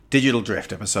Digital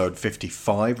Drift, episode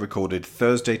 55, recorded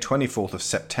Thursday, 24th of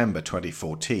September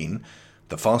 2014.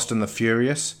 The Fast and the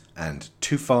Furious, and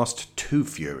Too Fast, Too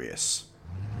Furious.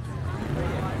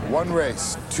 One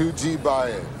race, 2G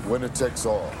buy-in, winner takes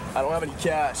all. I don't have any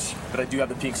cash, but I do have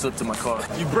the pink slip to my car.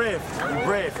 You brave, you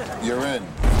brave. You're in. Do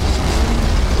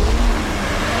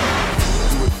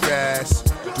it fast,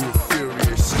 do it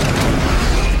furious.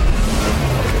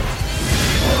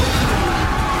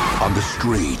 On the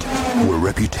street, where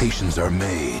reputations are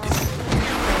made.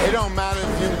 It don't matter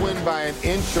if you win by an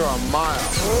inch or a mile.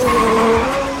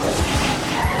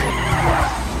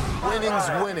 Winning's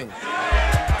winning.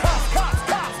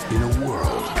 In a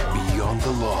world beyond the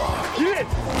law. You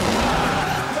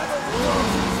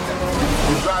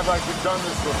drive like you've done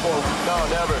this before. No,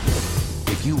 never.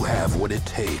 If you have what it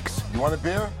takes. You want a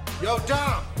beer? Yo,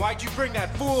 Dom, why'd you bring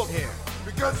that fool here?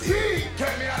 Because he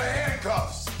kept me out of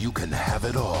handcuffs. You can have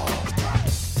it all.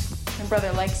 My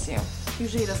brother likes you.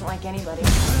 Usually he doesn't like anybody.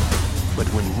 But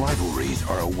when rivalries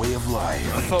are a way of life.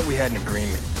 I thought we had an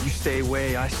agreement. You stay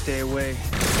away, I stay away.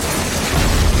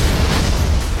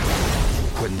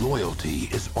 When loyalty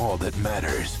is all that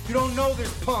matters. You don't know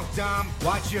this punk, Dom.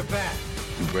 Watch your back.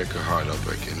 You break her heart, I'll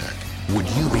break your neck. Would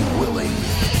you be willing?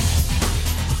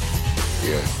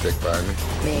 Yeah, stick by me.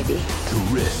 Maybe. To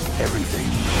risk everything.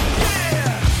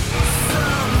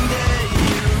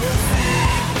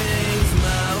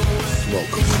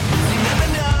 Smoke 'em. You never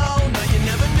know, no, you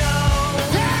never know.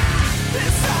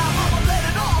 This time I'ma let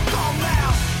it all come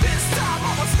out. This time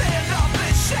I'ma stand up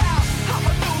and shout.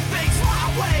 I'ma do things my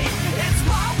way. It's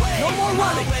my way. No more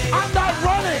running. I'm not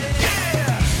running.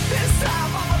 Yeah. This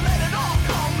time I'ma let it all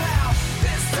come out.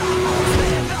 This time I'ma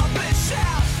stand up and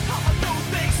shout. I'ma do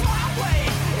things my way.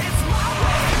 It's my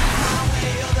way. My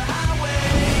way or the highway.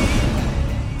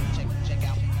 Check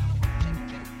out.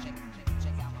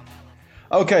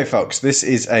 Okay, folks, this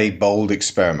is a bold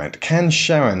experiment. Can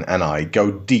Sharon and I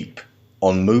go deep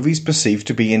on movies perceived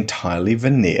to be entirely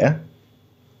veneer?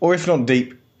 Or if not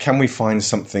deep, can we find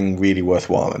something really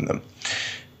worthwhile in them?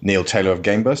 Neil Taylor of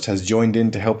GameBurst has joined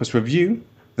in to help us review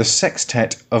the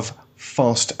sextet of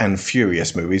Fast and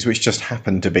Furious movies, which just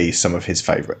happen to be some of his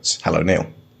favourites. Hello, Neil.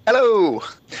 Hello!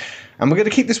 And we're going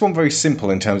to keep this one very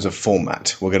simple in terms of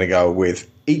format. We're going to go with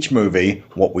each movie,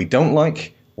 what we don't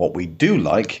like, what we do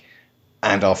like,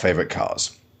 and our favourite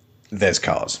cars. There's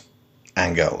cars.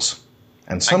 And girls.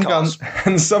 And some cars. guns,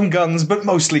 and some guns, but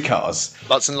mostly cars.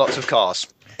 Lots and lots of cars.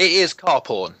 It is car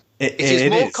porn. It is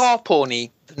more car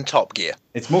porny than Top Gear.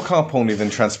 It's more car porny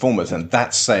than Transformers, and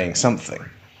that's saying something.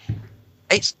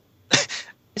 It's...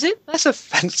 Is it less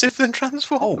offensive than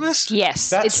Transformers? Yes,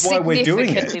 That's it's why we're doing it.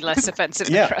 significantly less offensive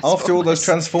than Yeah, Transformers. after all those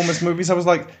Transformers movies, I was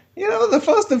like, you know, the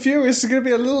Fast and Furious is going to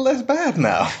be a little less bad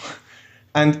now.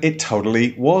 And it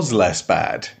totally was less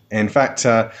bad. In fact,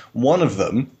 one of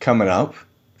them, coming up,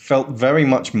 felt very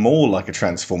much more like a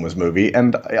Transformers movie,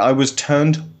 and I was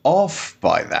turned off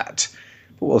by that.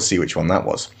 But we'll see which one that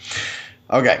was.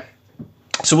 Okay,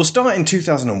 so we'll start in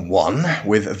 2001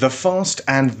 with The Fast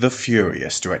and the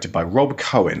Furious, directed by Rob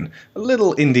Cohen. A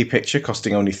little indie picture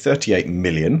costing only $38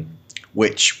 million,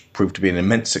 which proved to be an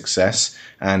immense success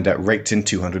and raked in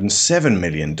 $207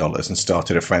 million and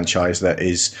started a franchise that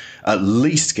is at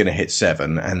least going to hit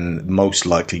 7 and most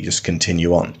likely just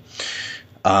continue on.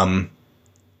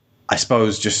 I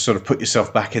suppose just sort of put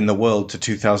yourself back in the world to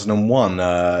 2001.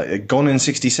 Gone in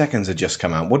 60 Seconds had just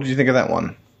come out. What did you think of that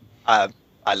one? I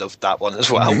loved that one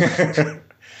as well.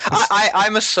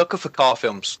 I'm a sucker for car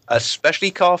films,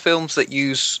 especially car films that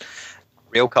use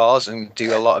real cars and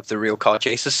do a lot of the real car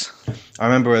chases. I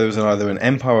remember there was either an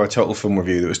Empire or a Total Film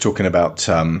Review that was talking about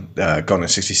Gone in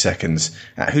 60 Seconds.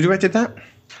 Who directed that?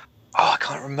 Oh, I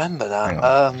can't remember that.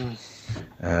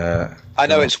 I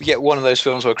know it's one of those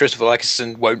films where Christopher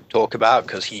Eccleston won't talk about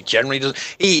because he generally doesn't.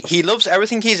 He loves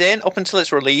everything he's in up until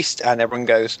it's released, and everyone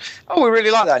goes, "Oh, we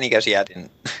really like that," and he goes, "Yeah, I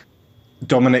didn't."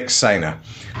 Dominic Sainer.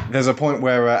 There's a point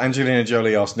where Angelina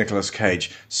Jolie asked Nicolas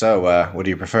Cage, "So, what do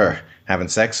you prefer, having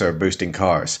sex or boosting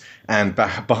cars?" And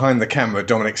behind the camera,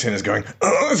 Dominic Sainer's going,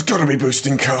 "Oh, it's got to be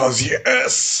boosting cars,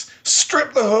 yes!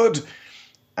 Strip the hood!"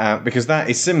 Because that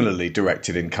is similarly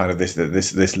directed in kind of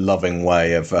this loving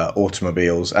way of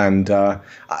automobiles. And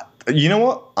you know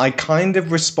what? I kind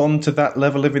of respond to that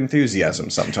level of enthusiasm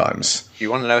sometimes.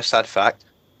 You want to know a sad fact?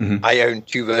 Mm-hmm. I own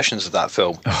 2 versions of that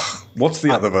film. What's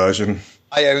the other version?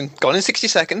 I own Gone in 60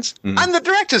 Seconds and the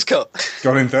director's cut.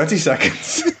 Gone in 30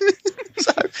 seconds.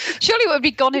 Surely it would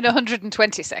be Gone in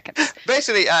 120 seconds.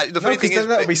 Basically, the funny thing is...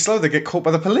 that would be slow. They get caught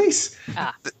by the police.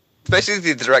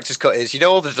 Basically, the director's cut is,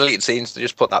 all the deleted scenes, they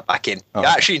just put that back in. Oh. You're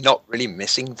actually not really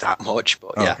missing that much,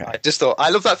 but yeah, Okay. I just thought, I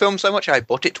love that film so much, I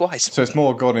bought it twice. So it's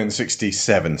more gone in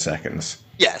 67 seconds.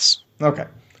 Yes. Okay.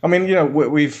 I mean,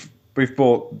 we've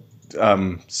bought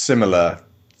similar.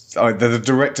 The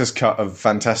director's cut of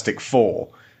Fantastic Four.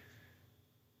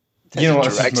 There's a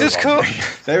director's cut?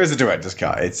 There is a director's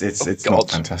cut. It's not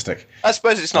fantastic. I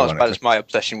suppose it's not as bad as my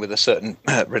obsession with a certain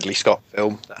Ridley Scott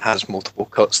film that has multiple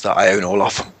cuts that I own all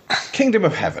of. Kingdom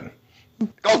of Heaven.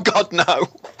 Oh, God, no.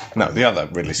 No, the other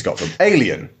Ridley Scott film.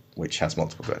 Alien, which has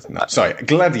multiple cuts. No, sorry,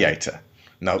 Gladiator.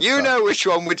 No. You know which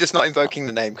one, we're just not invoking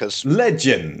the name because...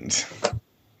 Legend.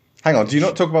 Hang on, do you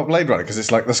not talk about Blade Runner because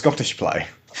it's like the Scottish play?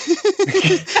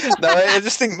 No, I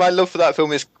just think my love for that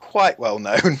film is quite well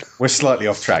known. We're slightly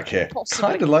off track here.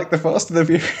 Kind of like the Fast and the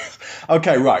Furious.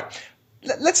 Okay, right.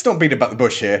 Let's not beat about the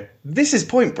bush here. This is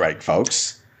Point Break,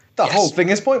 folks. The whole thing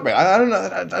is Point Break. I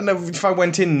don't know if I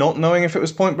went in not knowing if it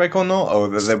was Point Break or not, or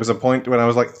there was a point when I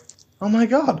was like, oh my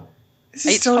god, this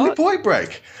is totally Point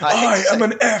Break. I am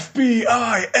an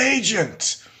FBI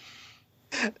agent.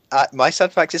 My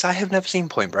sad fact is I have never seen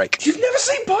Point Break. You've never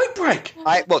seen Point Break?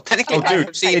 Technically, I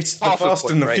have seen it's the Fast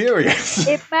and the Furious.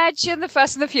 Imagine the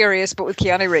Fast and the Furious, but with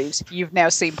Keanu Reeves. You've now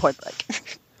seen Point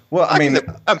Break. Well, I mean,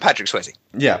 and Patrick Swayze.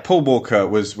 Yeah, Paul Walker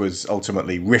was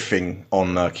ultimately riffing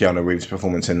on Keanu Reeves'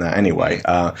 performance in that anyway.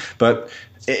 But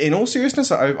in all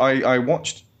seriousness, I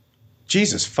watched.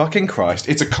 Jesus fucking Christ!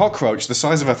 It's a cockroach the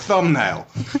size of a thumbnail.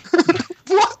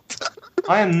 What?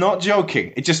 I am not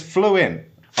joking. It just flew in.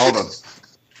 Hold on.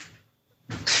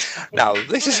 Now,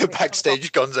 this is a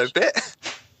backstage gonzo bit.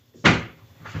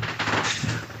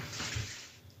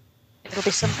 It'll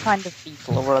be some kind of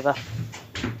beetle or other.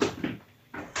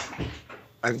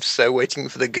 I'm so waiting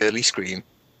for the girly scream.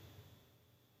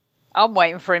 I'm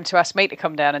waiting for him to ask me to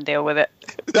come down and deal with it.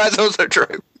 That's also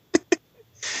true.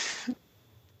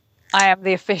 I am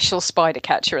the official spider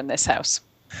catcher in this house.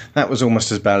 That was almost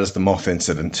as bad as the moth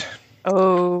incident.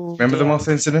 Oh. Remember the moth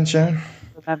incident, Sharon?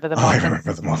 Remember the moth I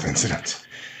remember the moth incident.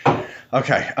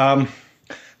 Okay, so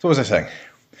what was I saying?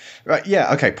 Right,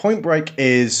 yeah, okay, Point Break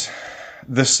is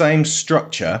the same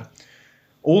structure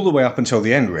all the way up until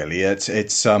the end, really. It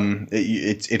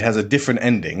has a different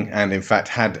ending, and in fact,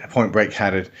 had Point Break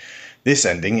had this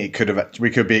ending, we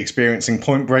could be experiencing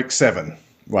Point Break 7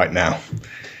 right now.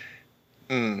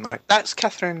 That's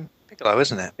Catherine Bigelow,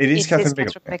 isn't it? It is Catherine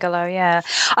Bigelow, yeah.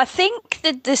 I think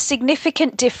that the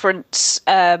significant difference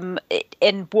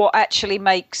in what actually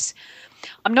makes...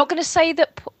 I'm not going to say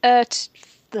that... I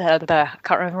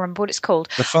can't remember what it's called.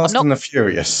 The Fast and the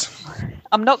Furious.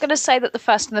 I'm not going to say that The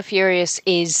Fast and the Furious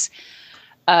is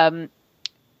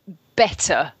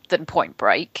better than Point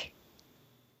Break.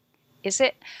 Is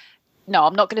it? No,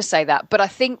 I'm not going to say that. But I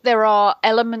think there are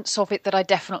elements of it that I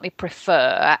definitely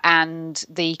prefer. And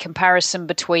the comparison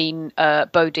between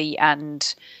Bodhi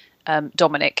and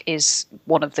Dominic is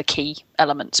one of the key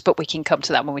elements. But we can come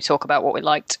to that when we talk about what we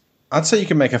liked. I'd say you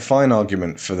can make a fine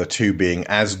argument for the two being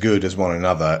as good as one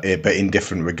another, but in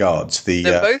different regards.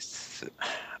 They're both...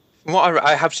 From what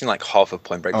I have seen like half of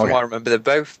Point Break. From what I remember, they're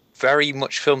both very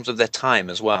much films of their time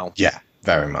as well. Yeah,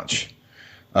 very much.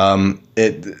 Point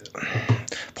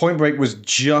Break was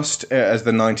just as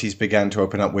the 90s began to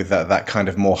open up with that kind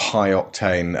of more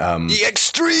high-octane... the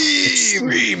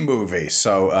extreme movie.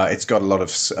 So it's got a lot of...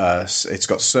 it's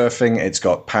got surfing, it's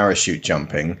got parachute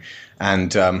jumping,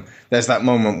 and there's that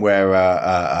moment where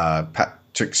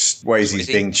Patrick Swayze's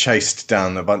being chased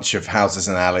down a bunch of houses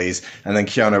and alleys, and then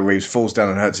Keanu Reeves falls down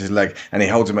and hurts his leg, and he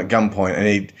holds him at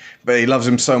gunpoint, but he loves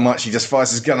him so much he just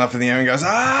fires his gun up in the air and goes,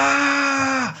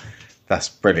 ah! That's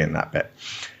brilliant, that bit.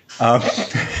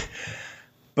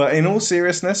 But in all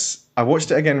seriousness, I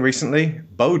watched it again recently.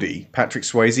 Bodhi, Patrick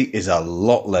Swayze, is a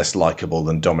lot less likable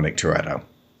than Dominic Toretto.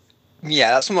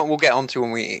 Yeah, that's something we'll get onto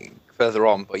when we further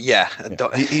on. But yeah.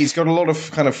 He's got a lot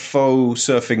of kind of faux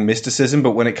surfing mysticism,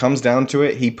 but when it comes down to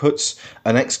it, he puts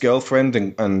an ex-girlfriend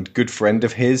and good friend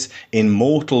of his in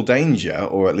mortal danger,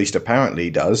 or at least apparently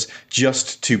does,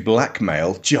 just to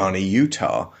blackmail Johnny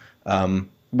Utah.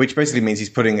 Which basically means he's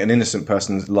putting an innocent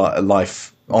person's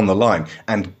life on the line.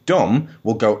 And Dom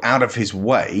will go out of his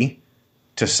way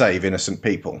to save innocent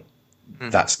people.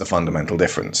 That's the fundamental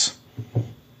difference.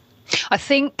 I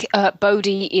think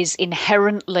Bodhi is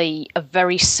inherently a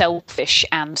very selfish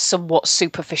and somewhat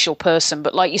superficial person.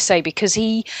 But like you say, because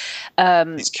he's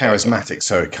charismatic,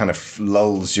 so it kind of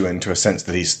lulls you into a sense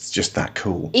that he's just that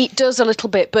cool. It does a little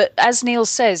bit. But as Neil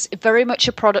says, very much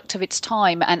a product of its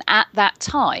time. And at that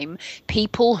time,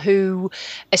 people who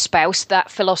espoused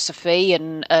that philosophy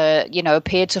and,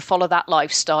 appeared to follow that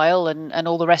lifestyle and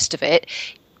all the rest of it,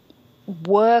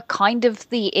 were kind of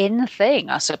the in thing,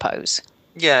 I suppose.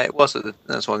 Yeah, it was.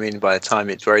 That's what I mean by the time.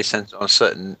 It's very centered on a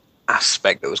certain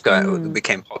aspect that was that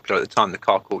became popular at the time. The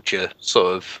car culture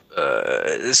sort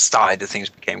of side of things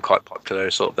became quite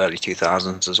popular, sort of early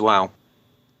 2000s as well.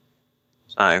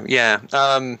 So yeah,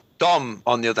 Dom,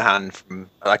 on the other hand, from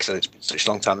like I said, it's been such a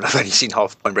long time and I've only seen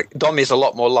half Point Break. Dom is a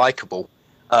lot more likable,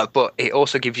 but it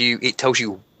also tells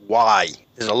you why.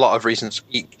 There's a lot of reasons.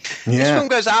 This film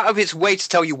goes out of its way to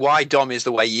tell you why Dom is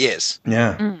the way he is.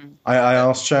 Yeah. I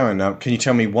asked Sharon, can you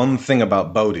tell me one thing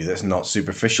about Bodhi that's not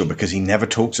superficial? Because he never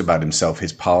talks about himself,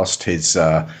 his past, his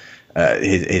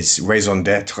raison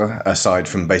d'etre, aside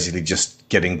from basically just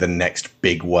getting the next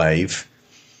big wave.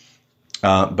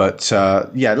 Let's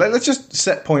just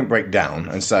set Point Break down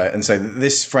and say that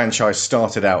this franchise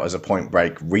started out as a Point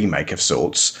Break remake of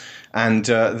sorts, and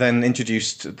then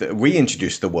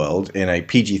reintroduced the world in a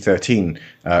PG-13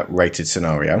 rated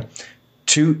scenario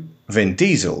to Vin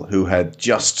Diesel, who had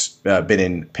just been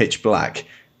in Pitch Black,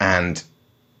 and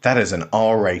that is an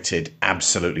R-rated,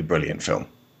 absolutely brilliant film.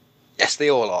 Yes, they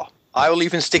all are. I will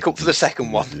even stick up for the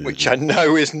second one, which I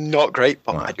know is not great,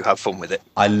 but I do have fun with it.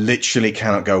 I literally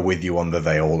cannot go with you on the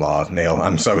they all are, Neil.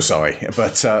 I'm so sorry.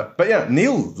 But yeah,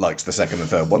 Neil likes the second and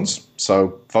third ones.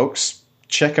 So, folks,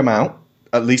 check them out,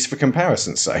 at least for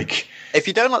comparison's sake. If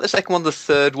you don't like the second one, the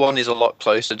third one is a lot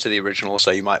closer to the original,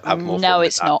 so you might have more fun. No, with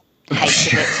it's that. not.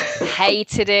 Hated it.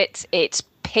 Hated it. It's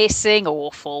pissing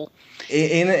awful.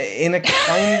 In a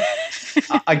kind...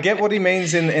 I get what he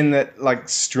means in that, like,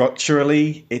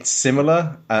 structurally it's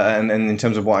similar, and in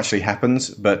terms of what actually happens.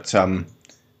 But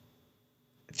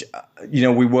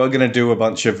we were going to do a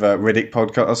bunch of Riddick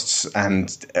podcasts,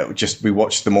 and we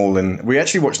watched them all, and we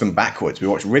actually watched them backwards. We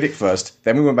watched Riddick first,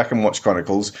 then we went back and watched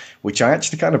Chronicles, which I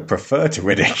actually kind of prefer to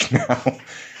Riddick now.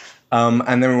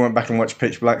 And then we went back and watched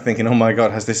Pitch Black, thinking, "Oh my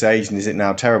god, has this aged? And is it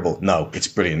now terrible?" No, it's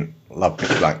brilliant. Love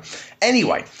Pitch Black.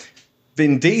 Anyway,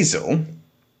 Vin Diesel.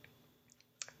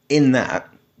 In that,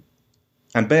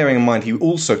 and bearing in mind he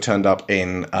also turned up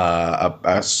in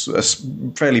a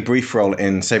fairly brief role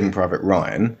in Saving Private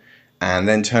Ryan, and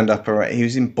then turned up. He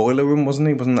was in Boiler Room, wasn't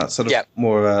he? Wasn't that sort of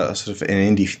more sort of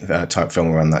an indie type film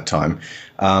around that time?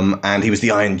 And he was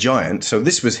the Iron Giant, so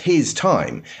this was his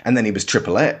time. And then he was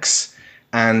Triple X,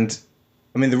 and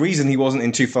I mean the reason he wasn't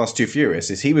in Too Fast, Too Furious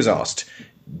is he was asked,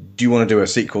 do you want to do a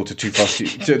sequel to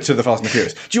to the Fast and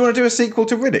Furious? Do you want to do a sequel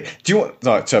to Riddick? Do you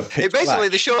want to Pitch Basically,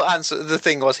 Black? the short answer, the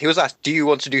thing was, he was asked, "Do you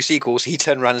want to do sequels?" He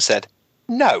turned around and said,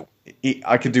 "No."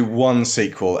 I could do one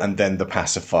sequel and then The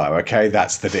Pacifier. Okay,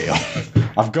 that's the deal.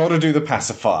 I've got to do The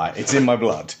Pacifier. It's in my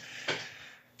blood.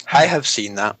 I have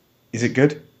seen that. Is it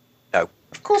good? No.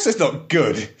 Of course, it's not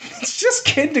good. It's just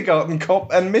Kindergarten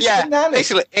Cop and Mr. Nanny.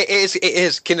 Basically, it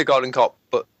is Kindergarten Cop,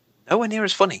 but nowhere near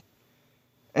as funny.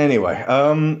 Anyway,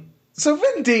 so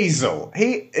Vin Diesel,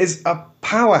 he is a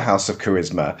powerhouse of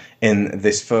charisma in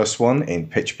this first one, in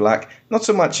Pitch Black. Not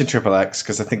so much in Triple X,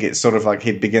 because I think it's sort of like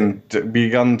he'd begun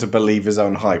to believe his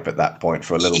own hype at that point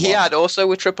for a little while. He had also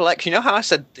with Triple X, you know how I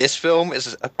said this film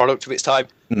is a product of its time?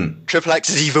 Triple X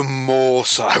is even more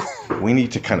so. We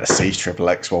need to kind of see Triple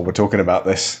X while we're talking about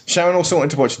this. Sharon also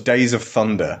wanted to watch Days of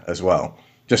Thunder as well,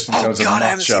 just in terms of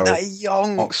macho,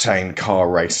 octane car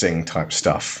racing type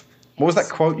stuff. What was that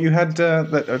quote you had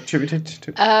that attributed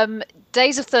to?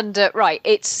 Days of Thunder, right.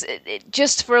 It's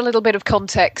just for a little bit of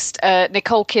context.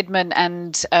 Nicole Kidman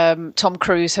and Tom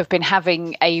Cruise have been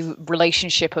having a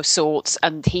relationship of sorts,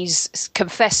 and he's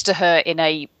confessed to her in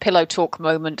a pillow talk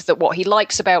moment that what he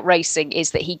likes about racing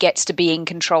is that he gets to be in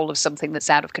control of something that's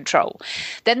out of control.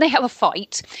 Then they have a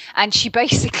fight, and she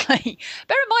basically,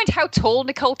 bear in mind how tall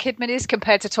Nicole Kidman is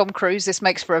compared to Tom Cruise. This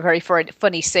makes for a very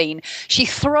funny scene. She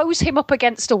throws him up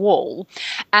against a wall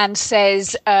and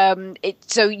says,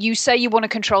 so you say you want to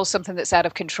control something that's out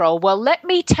of control. Well, let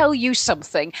me tell you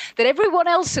something that everyone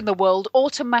else in the world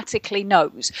automatically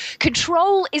knows.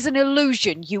 Control is an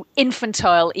illusion, you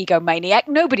infantile egomaniac.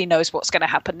 Nobody knows what's going to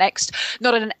happen next.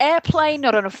 Not on an airplane,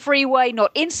 not on a freeway,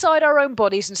 not inside our own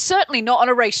bodies, and certainly not on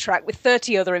a racetrack with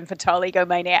 30 other infantile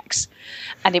egomaniacs.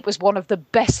 And it was one of the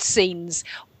best scenes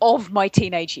of my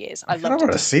teenage years. I loved it. I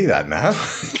want to see that now.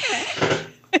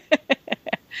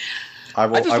 I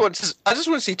just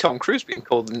want to see Tom Cruise being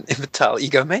called an infantile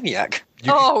egomaniac.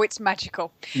 It's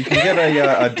magical. You can get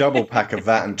a double pack of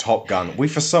that and Top Gun. We,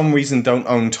 for some reason, don't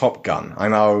own Top Gun. I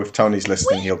know if Tony's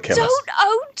listening, he'll kill us. We don't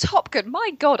own Top Gun.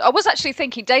 My God. I was actually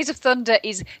thinking Days of Thunder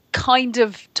is kind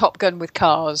of Top Gun with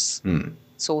cars.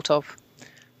 Sort of.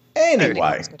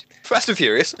 Anyway. Fast and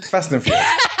Furious. Fast and Furious.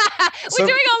 We're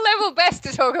doing our level best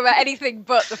to talk about anything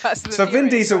but the Fast and the Furious. So Vin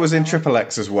Diesel was in Triple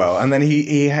X as well, and then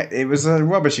it was a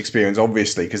rubbish experience,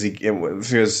 obviously, because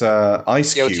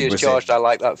Ice Cube Guilty as was charged. I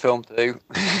like that film too.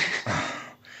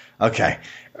 Okay.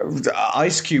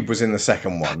 Ice Cube was in the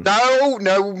second one. No.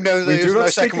 There's no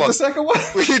second one. The second one.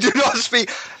 We do not speak.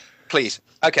 Please.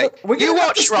 Okay. We're going to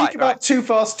have to speak about Too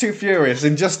Fast, Too Furious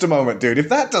in just a moment, dude. If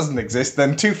that doesn't exist,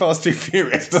 then Too Fast, Too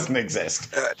Furious doesn't exist.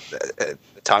 The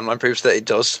timeline proves that it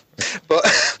does. But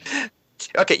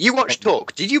okay, you watched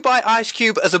Talk. Did you buy Ice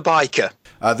Cube as a biker?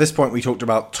 At this point, we talked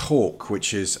about Talk,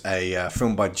 which is a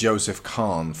film by Joseph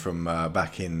Kahn from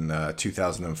back in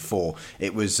 2004.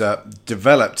 It was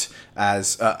developed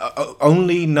as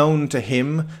only known to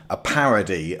him a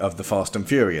parody of the Fast and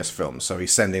Furious films, so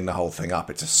he's sending the whole thing up.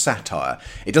 It's a satire.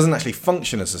 It doesn't actually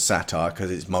function as a satire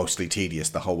because it's mostly tedious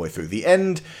the whole way through. The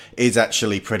end is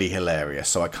actually pretty hilarious,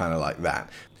 so I kind of like that.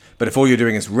 But if all you're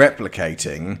doing is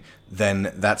replicating,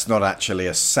 then that's not actually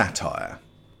a satire.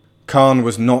 Kahn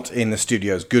was not in the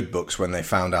studio's good books when they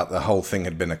found out the whole thing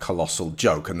had been a colossal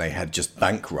joke, and they had just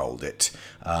bankrolled it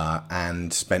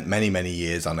and spent many, many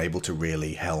years unable to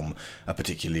really helm a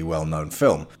particularly well-known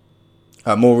film.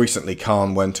 More recently,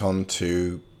 Kahn went on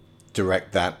to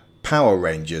direct that Power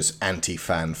Rangers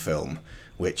anti-fan film,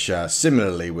 which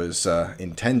similarly was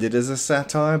intended as a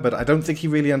satire, but I don't think he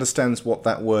really understands what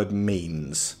that word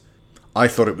means. I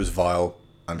thought it was vile.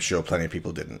 I'm sure plenty of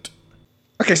people didn't.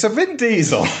 Okay, so Vin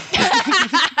Diesel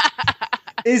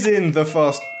is in the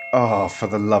Fast... Oh, for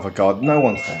the love of God, no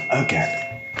one's there.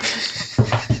 Again.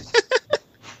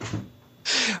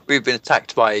 We've been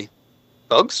attacked by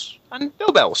bugs and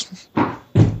doorbells.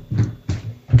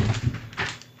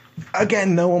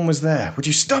 Again, no one was there. Would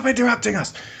you stop interrupting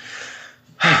us?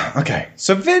 Okay,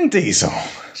 so Vin Diesel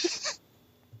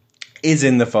is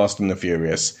in the Fast and the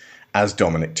Furious as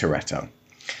Dominic Toretto.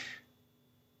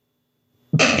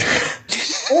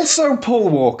 Also, Paul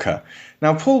Walker.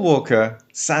 Now, Paul Walker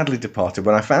sadly departed.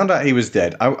 When I found out he was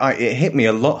dead, it hit me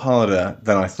a lot harder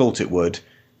than I thought it would.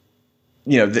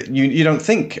 You know, you don't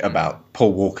think about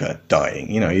Paul Walker dying.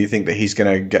 You know, you think that he's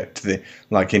going to get to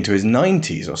into his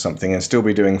 90s or something and still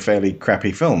be doing fairly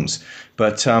crappy films.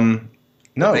 But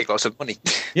no, make lots of money.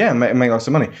 Yeah, make lots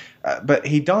of money. But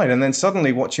he died, and then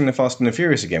suddenly watching The Fast and the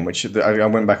Furious again, which I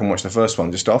went back and watched the first one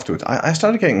just afterwards, I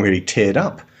started getting really teared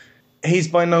up. He's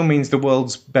by no means the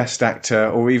world's best actor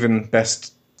or even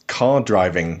best car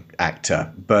driving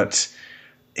actor, but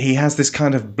he has this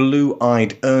kind of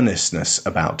blue-eyed earnestness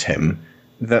about him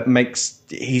that makes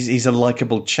he's a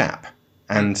likable chap.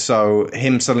 And so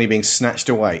him suddenly being snatched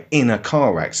away in a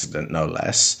car accident, no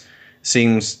less,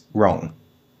 seems wrong.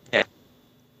 Yeah.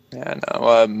 Yeah,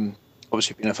 no.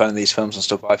 Obviously, being a fan of these films and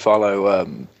stuff, I follow a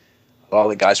lot of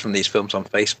the guys from these films on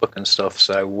Facebook and stuff.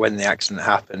 So when the accident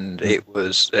happened, it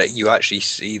was you actually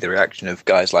see the reaction of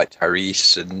guys like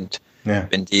Tyrese and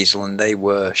Vin Diesel, and they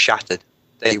were shattered.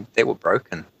 They were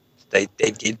broken. They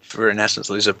did, for in essence,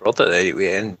 lose a brother.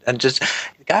 And just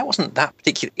the guy wasn't that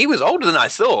particular. He was older than I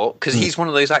thought because he's one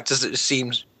of those actors that just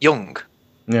seems young.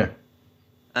 Yeah,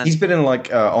 and he's been in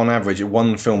on average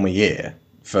one film a year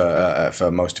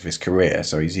for most of his career.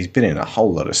 So he's been in a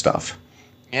whole lot of stuff.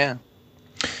 Yeah.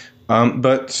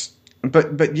 But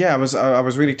yeah, I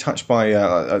was really touched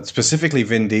by specifically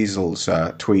Vin Diesel's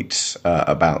tweets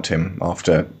about him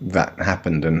after that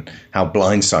happened, and how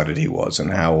blindsided he was,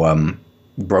 and how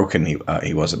broken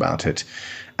he was about it.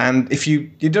 And if you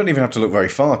don't even have to look very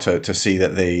far to see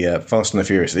that the Fast and the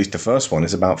Furious, at least the first one,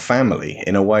 is about family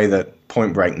in a way that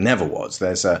Point Break never was.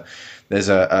 There's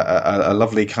a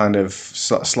lovely kind of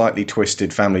slightly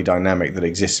twisted family dynamic that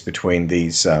exists between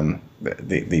these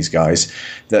guys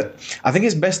that I think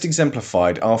is best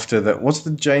exemplified after that. What's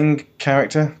the Jane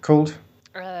character called?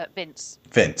 Vince.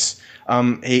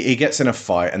 He gets in a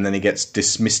fight, and then he gets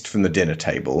dismissed from the dinner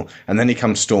table, and then he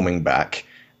comes storming back.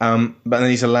 But then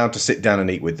he's allowed to sit down and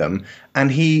eat with them,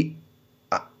 and he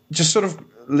just sort of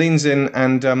leans in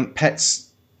and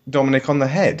pets Dominic on the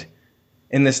head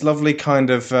in this lovely kind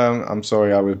of I'm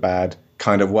sorry I was bad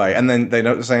kind of way, and then they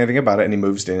don't say anything about it, and he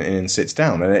moves in and sits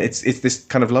down, and it's this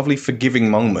kind of lovely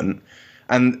forgiving moment,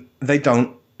 and they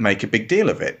don't make a big deal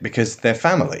of it because they're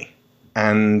family.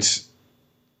 And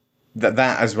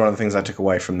that is one of the things I took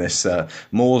away from this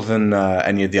more than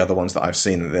any of the other ones that I've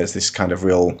seen, that there's this kind of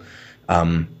real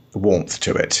warmth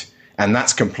to it. And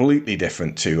that's completely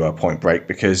different to Point Break,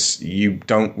 because you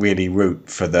don't really root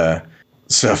for the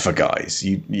surfer guys.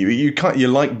 You can't. You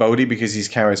like Bodhi because he's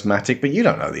charismatic, but you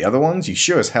don't know the other ones. You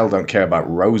sure as hell don't care about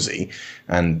Rosie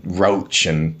and Roach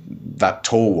and that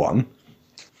tall one.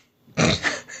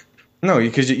 No,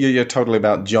 because you're totally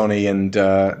about Johnny and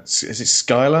is it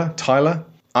Skylar? Tyler?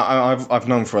 I've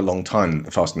known for a long time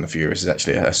that Fast and the Furious is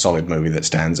actually a solid movie that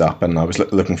stands up, and I was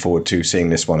looking forward to seeing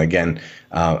this one again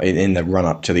in the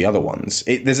run-up to the other ones.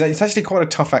 It's actually quite a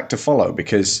tough act to follow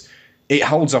because it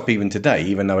holds up even today,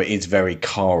 even though it is very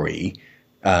car-y,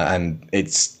 and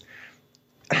it's...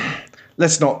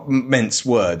 Let's not mince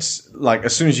words. Like,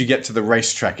 as soon as you get to the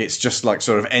racetrack, it's just like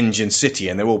sort of Engine City,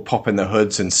 and they're all popping their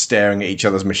hoods and staring at each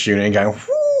other's machinery and going,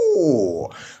 whoo!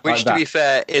 Which, to be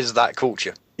fair, is that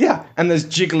culture. Yeah, and there's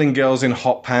jiggling girls in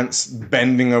hot pants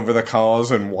bending over the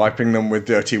cars and wiping them with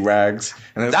dirty rags.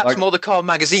 And it's That's more the car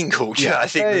magazine culture, yeah, I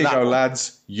think. There you go,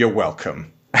 lads. You're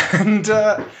welcome. And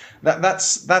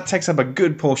that takes up a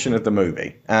good portion of the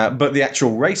movie. But the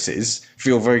actual races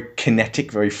feel very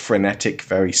kinetic, very frenetic,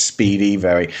 very speedy,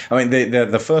 very... I mean,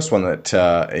 the first one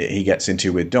that he gets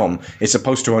into with Dom is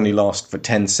supposed to only last for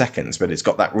 10 seconds, but it's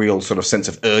got that real sort of sense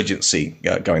of urgency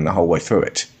going the whole way through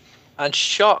it. And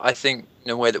shot, I think, in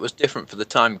a way that was different for the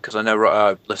time, because I know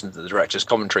I listened to the director's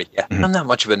commentary. Yeah, I'm not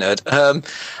much of a nerd.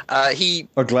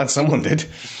 I'm glad someone did.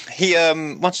 He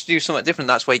wants to do something different.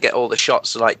 That's why you get all the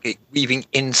shots like weaving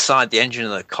inside the engine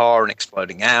of the car and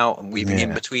exploding out and weaving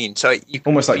in between. So you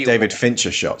almost like David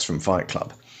Fincher shots from Fight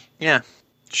Club. Yeah.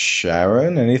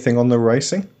 Sharon, anything on the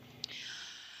racing?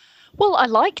 Well, I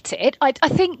liked it. I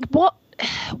think what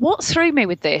threw me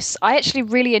with this, I actually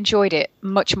really enjoyed it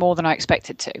much more than I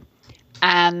expected to.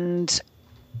 And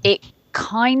it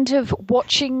kind of,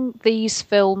 watching these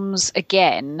films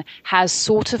again has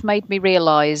sort of made me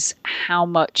realise how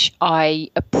much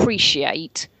I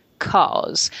appreciate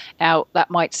cars. Now, that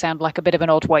might sound like a bit of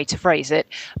an odd way to phrase it,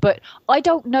 but I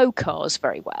don't know cars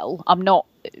very well. I'm not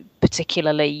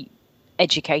particularly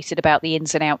educated about the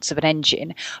ins and outs of an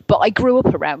engine, but I grew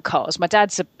up around cars. My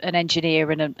dad's an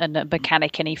engineer and a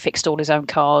mechanic, and he fixed all his own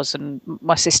cars, and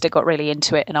my sister got really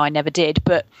into it and I never did.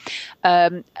 But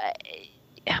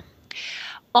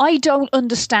I don't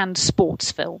understand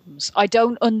sports films. I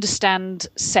don't understand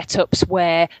setups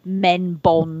where men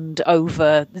bond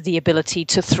over the ability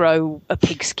to throw a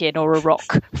pigskin or a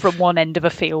rock from one end of a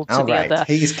field to the other.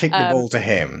 He's kicked the ball to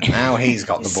him. Now he's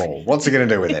got the ball. What's he going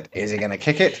to do with it? Is he going to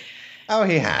kick it? Oh,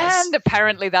 he has. And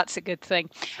apparently that's a good thing.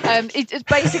 It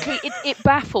basically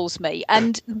baffles me.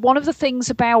 And one of the things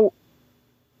about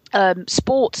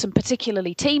sports, and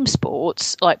particularly team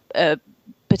sports, like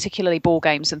particularly ball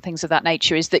games and things of that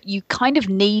nature, is that you kind of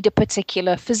need a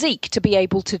particular physique to be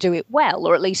able to do it well,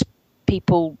 or at least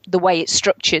people, the way it's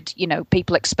structured,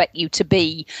 people expect you to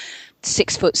be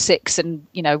 6'6" and,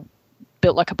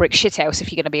 built like a brick shithouse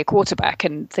if you're going to be a quarterback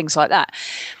and things like that.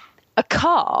 A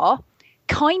car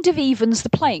kind of evens the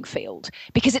playing field,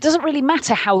 because it doesn't really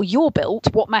matter how you're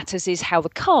built. What matters is how the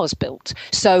car's built.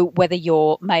 So whether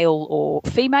you're male or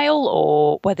female,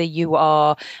 or whether you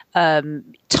are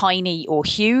tiny or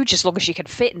huge, as long as you can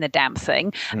fit in the damn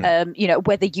thing,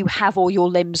 whether you have all your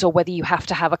limbs or whether you have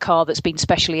to have a car that's been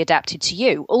specially adapted to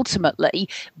you. Ultimately,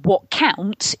 what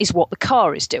counts is what the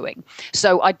car is doing.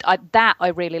 So I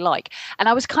really like. And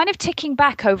I was kind of ticking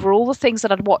back over all the things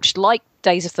that I'd watched, like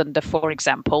Days of Thunder, for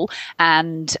example,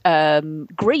 and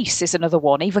Grease is another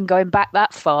one. Even going back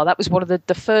that far, that was one of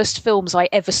the first films I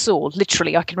ever saw.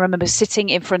 Literally, I can remember sitting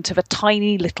in front of a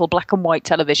tiny little black and white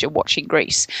television watching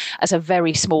Grease as a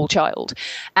very small child,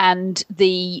 and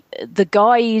the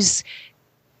guys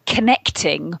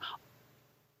connecting,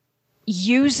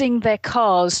 using their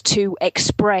cars to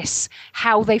express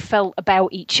how they felt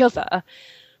about each other.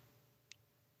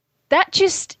 That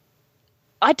just...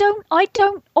 I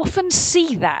don't often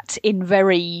see that in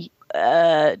very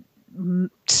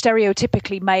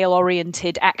stereotypically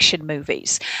male-oriented action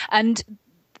movies. And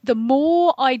the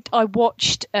more I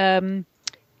watched the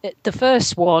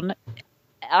first one,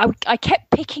 I kept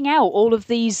picking out all of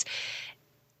these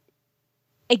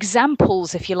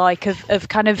examples, if you like, of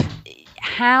kind of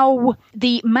how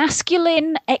the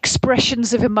masculine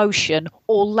expressions of emotion,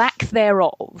 or lack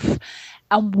thereof,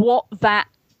 and what that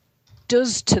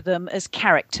does to them as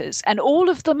characters. And all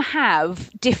of them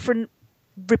have different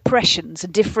repressions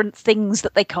and different things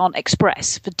that they can't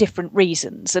express for different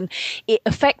reasons, and it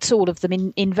affects all of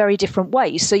them in very different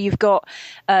ways. So you've got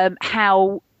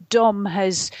how Dom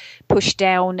has pushed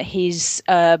down his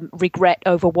regret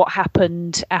over what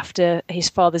happened after his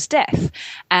father's death,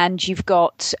 and you've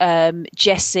got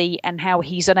Jesse and how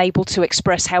he's unable to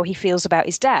express how he feels about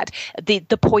his dad. The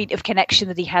point of connection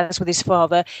that he has with his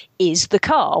father is the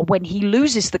car. When he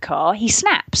loses the car, he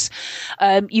snaps.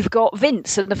 You've got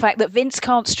Vince, and the fact that Vince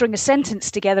can't string a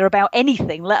sentence together about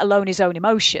anything, let alone his own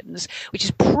emotions, which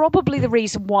is probably the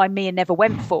reason why Mia never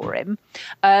went for him.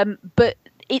 But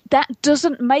that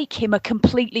doesn't make him a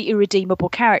completely irredeemable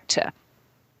character.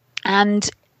 And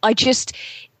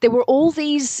there were all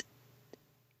these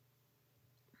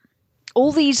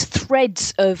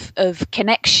threads of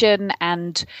connection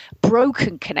and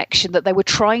broken connection that they were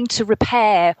trying to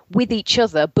repair with each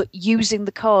other, but using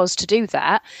the cars to do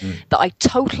that, that I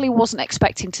totally wasn't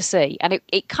expecting to see. And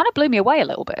it kind of blew me away a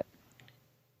little bit.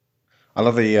 I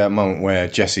love the moment where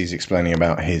Jesse's explaining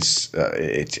about his.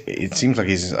 It seems like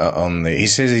he's on the. He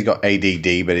says he's got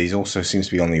ADD, but he also seems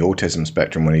to be on the autism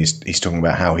spectrum when he's talking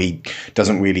about how he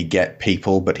doesn't really get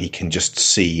people, but he can just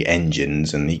see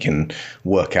engines and he can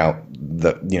work out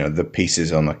the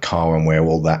pieces on a car and where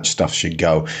all that stuff should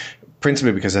go.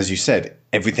 Principally because, as you said,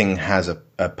 everything has a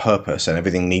purpose and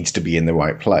everything needs to be in the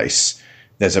right place.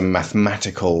 There's a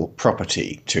mathematical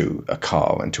property to a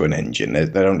car and to an engine. They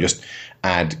don't just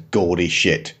add gaudy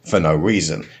shit for no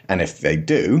reason. And if they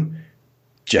do,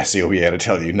 Jesse will be able to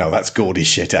tell you, no, that's gaudy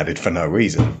shit added for no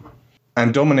reason.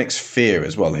 And Dominic's fear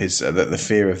as well, his the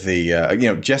fear of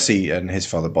the Jesse and his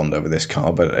father bond over this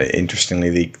car, but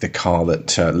interestingly, the car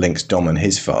that links Dom and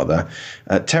his father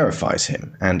terrifies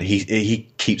him, and he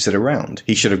keeps it around.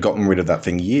 He should have gotten rid of that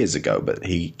thing years ago, but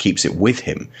he keeps it with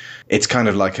him. It's kind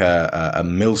of like a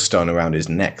millstone around his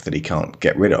neck that he can't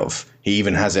get rid of. He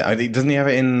even has it. Doesn't he have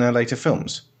it in later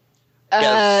films?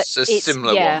 Yes, a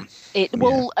similar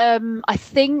one. I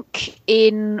think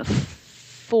in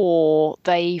 4,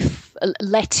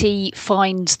 Letty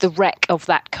finds the wreck of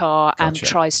that car and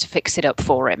tries to fix it up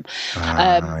for him.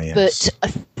 Yes. But I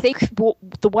think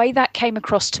the way that came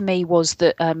across to me was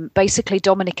that basically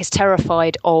Dominic is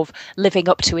terrified of living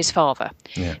up to his father,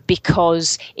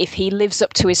 because if he lives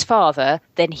up to his father,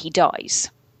 then he dies.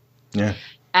 Yeah.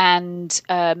 And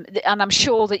I'm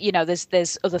sure that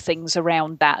there's other things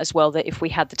around that as well that if we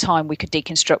had the time we could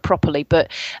deconstruct properly.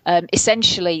 But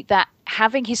essentially, that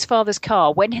having his father's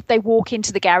car, when they walk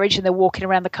into the garage and they're walking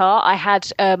around the car, I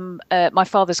had My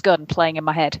Father's Gun playing in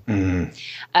my head,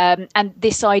 and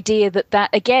this idea that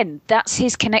again, that's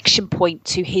his connection point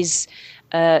to his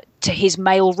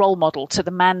male role model, to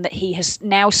the man that he has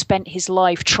now spent his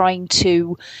life trying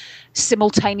to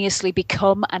simultaneously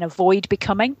become and avoid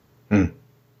becoming.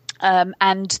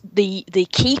 And the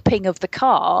keeping of the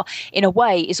car, in a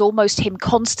way, is almost him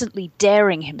constantly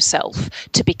daring himself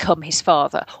to become his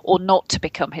father or not to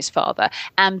become his father.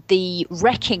 And the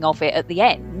wrecking of it at the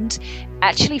end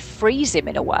actually frees him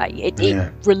in a way. It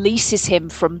releases him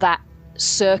from that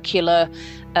circular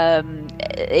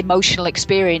emotional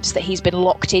experience that he's been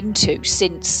locked into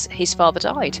since his father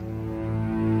died.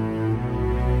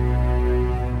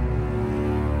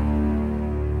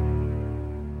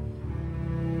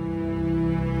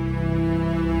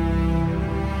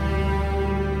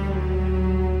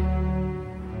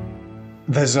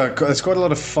 There's quite a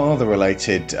lot of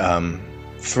father-related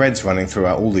threads running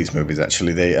throughout all these movies,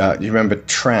 actually. You remember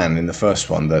Tran in the first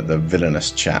one, the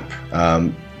villainous chap.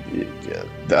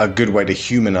 A good way to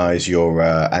humanize your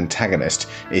antagonist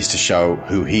is to show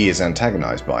who he is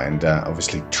antagonized by. And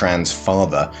obviously Tran's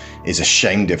father is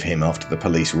ashamed of him after the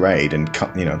police raid and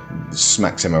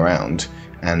smacks him around.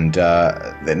 And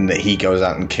then he goes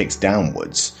out and kicks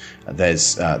downwards.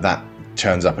 There's that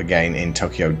turns up again in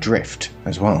Tokyo Drift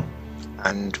as well.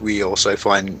 And we also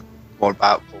find more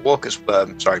about Paul Walker's,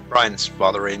 Brian's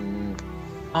father in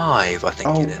 5, I think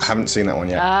it is. I haven't seen that one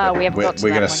yet. We haven't got to We're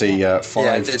going to see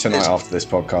 5 tonight after this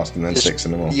podcast, and then 6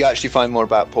 in the morning. You actually find more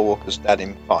about Paul Walker's dad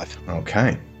in 5.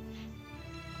 Okay.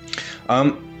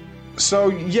 So,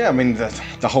 yeah, I mean,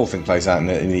 the whole thing plays out in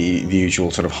the usual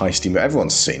sort of heisty.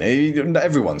 Everyone's seen it.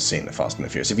 Everyone's seen The Fast and the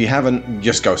Furious. If you haven't,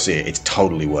 just go see it. It's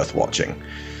totally worth watching.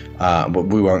 But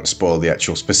we won't spoil the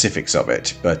actual specifics of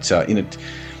it. But,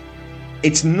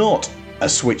 it's not a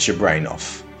switch your brain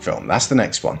off film. That's the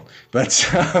next one. But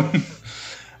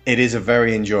it is a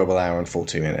very enjoyable hour and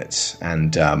 40 minutes.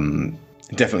 And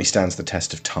it definitely stands the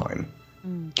test of time.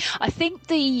 I think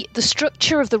the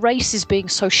structure of the races being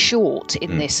so short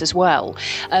in this as well.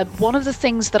 One of the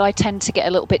things that I tend to get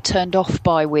a little bit turned off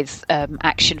by with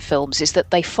action films is that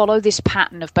they follow this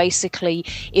pattern of basically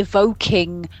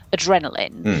evoking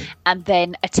adrenaline and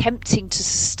then attempting to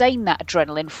sustain that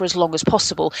adrenaline for as long as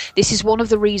possible. This is one of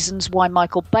the reasons why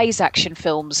Michael Bay's action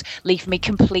films leave me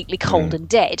completely cold and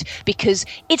dead, because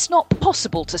it's not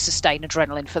possible to sustain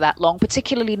adrenaline for that long,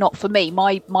 particularly not for me.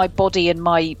 My body and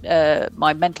my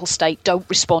my mental state don't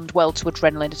respond well to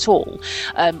adrenaline at all.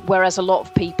 Whereas a lot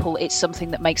of people, it's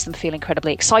something that makes them feel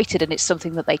incredibly excited, and it's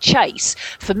something that they chase.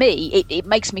 For me, it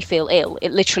makes me feel ill.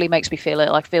 It literally makes me feel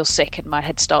ill. I feel sick and my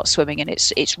head starts swimming, and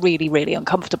it's really, really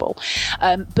uncomfortable.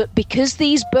 But because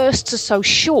these bursts are so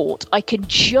short, I can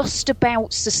just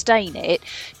about sustain it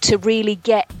to really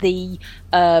get the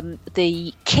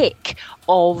kick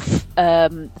of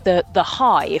the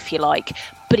high, if you like,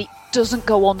 but it doesn't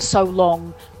go on so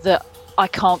long that I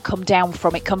can't come down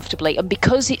from it comfortably. And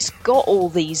because it's got all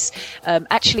these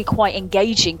actually quite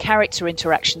engaging character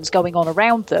interactions going on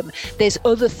around them, there's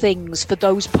other things for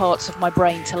those parts of my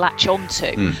brain to latch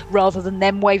onto, rather than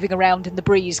them waving around in the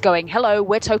breeze going, hello,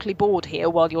 we're totally bored here,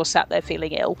 while you're sat there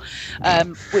feeling ill.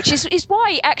 Which is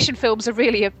why action films are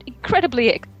really an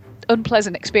incredibly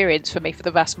unpleasant experience for me for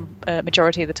the vast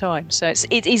majority of the time. So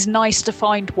it is nice to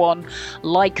find one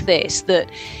like this that,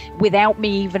 without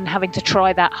me even having to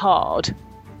try that hard,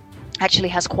 actually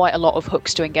has quite a lot of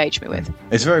hooks to engage me with.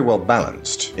 It's very well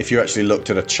balanced. If you actually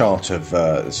looked at a chart of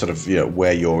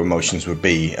where your emotions would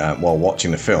be while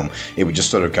watching the film, it would just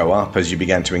sort of go up as you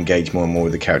began to engage more and more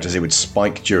with the characters. It would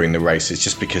spike during the races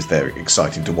just because they're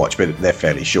exciting to watch, but they're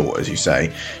fairly short, as you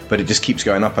say. But it just keeps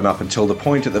going up and up until the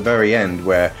point at the very end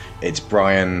where it's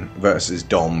Brian versus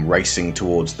Dom racing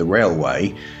towards the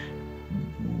railway.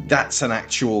 That's an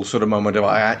actual sort of moment of,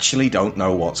 I actually don't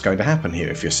know what's going to happen here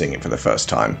if you're seeing it for the first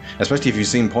time. Especially if you've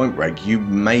seen Point Break, you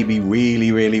may be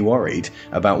really, really worried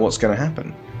about what's going to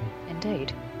happen.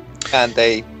 Indeed. And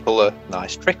they pull a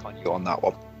nice trick on you on that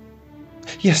one.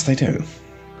 Yes, they do.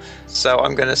 So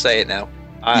I'm going to say it now.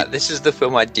 This is the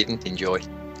film I didn't enjoy.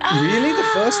 Really? The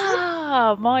first one?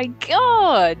 Oh my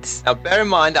god! Now bear in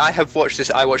mind, I watched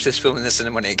this film in the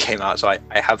cinema when it came out, so I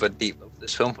have a deep love for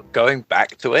this film. But going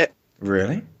back to it...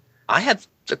 Really? I had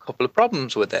a couple of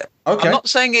problems with it. Okay. I'm not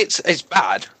saying it's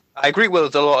bad. I agree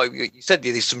with a lot. You said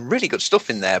there's some really good stuff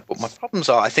in there, but my problems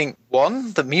are, I think,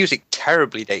 one, the music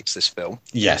terribly dates this film.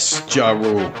 Yes, Ja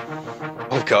Rule.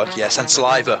 Oh god, yes, and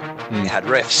Saliva. It had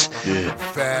riffs. Yeah.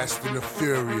 Fast and the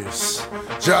Furious.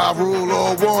 Ja Rule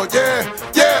all one.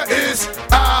 Yeah, it's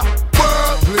our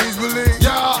world. Please believe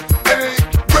y'all ain't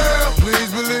real.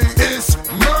 Please believe it's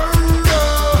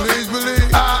murder. Please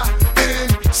believe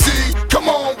INC. Come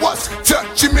on, what's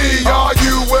touching me?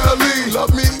 R-U-L-E.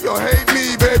 Love me or hate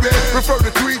me, baby. Refer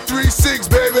to 336,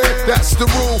 baby. That's the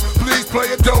rule. Please play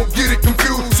it, don't get it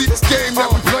confused. See this game that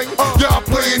we playing, y'all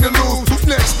playing to lose. Who's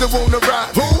next to wanna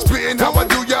ride? Spitting how I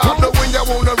do, y'all know when y'all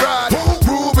wanna ride.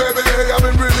 Rule, baby, I've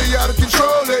been really out of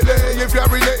control lately. If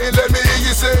y'all relating, let me hear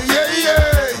you say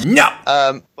yeah.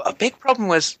 No. But a big problem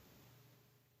was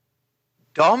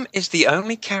Dom is the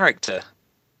only character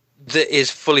that is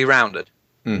fully rounded.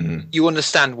 Mm-hmm. You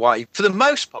understand why, for the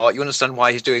most part, you understand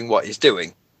why he's doing what he's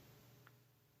doing.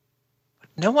 But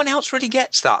no one else really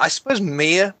gets that. I suppose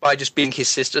Mia, by just being his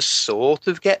sister, sort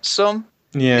of gets some.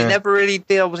 Yeah. It never really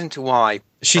delves into why.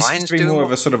 She seems to be more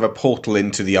of a sort of a portal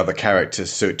into the other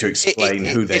characters to explain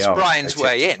who they are. It's Brian's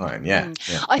way in. Brian, yeah.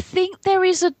 I think there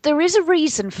is a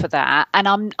reason for that, and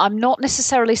I'm not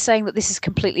necessarily saying that this is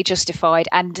completely justified.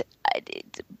 And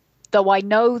though I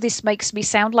know this makes me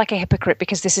sound like a hypocrite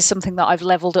because this is something that I've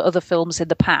levelled at other films in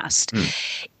the past,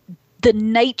 the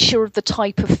nature of the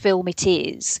type of film it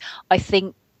is, I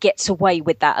think, gets away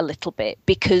with that a little bit,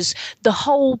 because the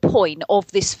whole point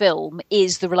of this film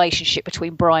is the relationship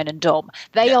between Brian and Dom.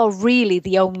 They are really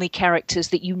the only characters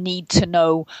that you need to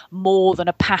know more than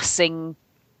a passing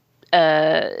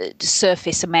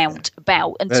surface amount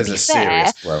about. And there's to be a fair,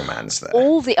 serious romance there.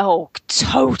 Totally.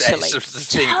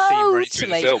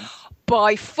 Totally.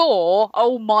 By 4,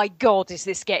 oh my god, is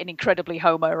this getting incredibly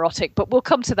homoerotic? But we'll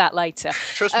come to that later.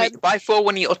 Trust me, by 4,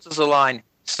 when he utters a line,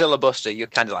 still a buster, you're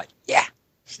kind of like, yeah.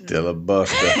 Still a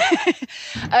buster.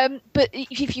 But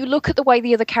if you look at the way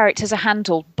the other characters are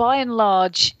handled, by and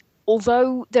large,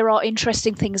 although there are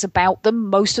interesting things about them,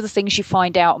 most of the things you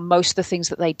find out and most of the things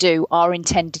that they do are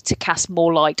intended to cast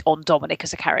more light on Dominic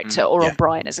as a character or on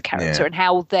Brian as a character and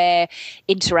how their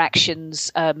interactions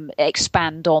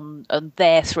expand on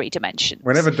their 3 dimensions.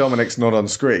 Whenever Dominic's not on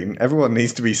screen, everyone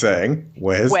needs to be saying,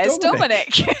 Where's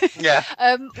Dominic? Yeah.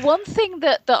 One thing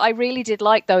that I really did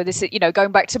like, though, this is,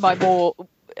 going back to my more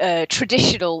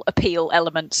traditional appeal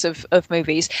elements of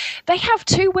movies, they have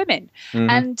 2 women,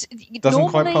 and doesn't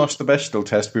quite pass the Bechdel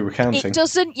test we were counting. It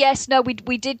doesn't. Yes, no, we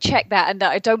did check that, and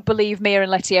I don't believe Mia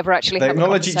and Letty ever actually they have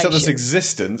acknowledge a each other's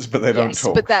existence, but they don't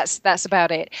talk. But that's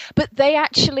about it. But they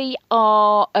actually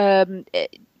are.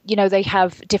 they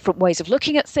have different ways of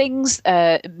looking at things.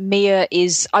 Mia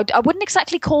is, I wouldn't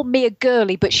exactly call Mia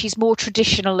girly, but she's more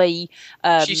traditionally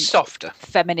she's softer,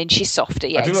 feminine. She's softer.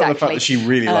 Yeah, I do like the fact that she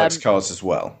really likes cars as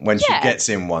well. When she gets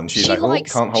in one, she's like, "Oh,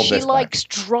 can't hold this back." She likes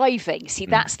driving. See,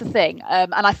 that's the thing,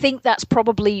 and I think that's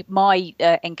probably my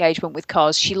engagement with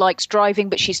cars. She likes driving,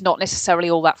 but she's not necessarily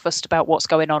all that fussed about what's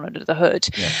going on under the hood.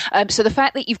 Yeah. So the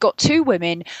fact that you've got two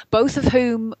women, both of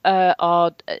whom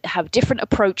have different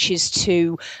approaches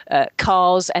to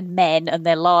cars and men and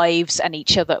their lives and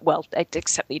each other. Well,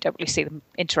 except that you don't really see them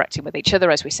interacting with each other,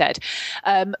 as we said.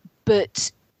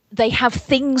 But they have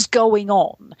things going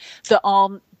on that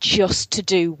aren't just to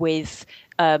do with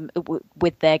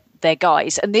their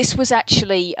guys. And this was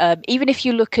actually, even if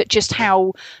you look at just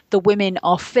how the women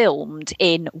are filmed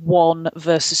in 1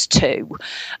 versus 2,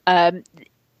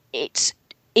 it's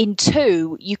in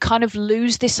 2, you kind of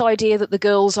lose this idea that the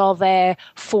girls are there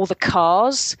for the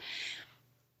cars.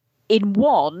 In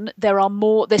 1, there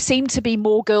seem to be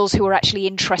more girls who are actually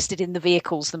interested in the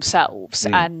vehicles themselves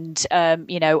and,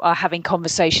 are having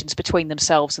conversations between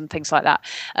themselves and things like that.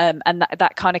 And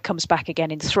that kind of comes back again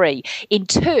in 3. In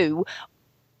 2,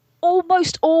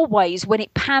 almost always when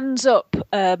it pans up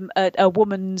a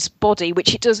woman's body,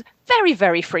 which it does very,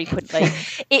 very frequently,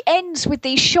 it ends with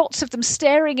these shots of them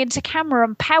staring into camera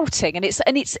and pouting, and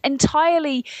it's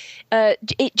entirely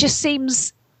it just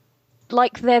seems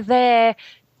like they're there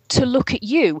to look at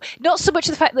you. Not so much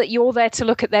the fact that you're there to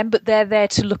look at them, but they're there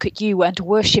to look at you and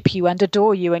worship you and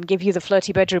adore you and give you the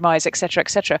flirty bedroom eyes, etc.,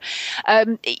 etc.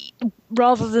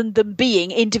 Rather than them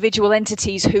being individual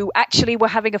entities who actually were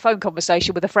having a phone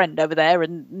conversation with a friend over there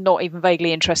and not even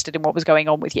vaguely interested in what was going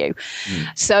on with you.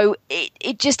 So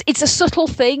it's a subtle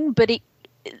thing, but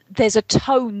there's a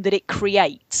tone that it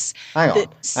creates. Hang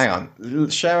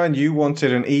on. Sharon, you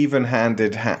wanted an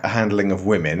even-handed handling of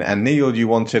women, and Neil, you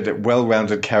wanted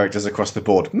well-rounded characters across the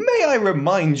board. May I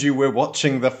remind you we're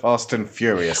watching The Fast and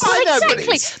Furious?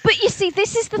 Exactly. But you see,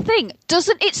 this is the thing.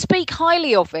 Doesn't it speak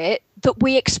highly of it that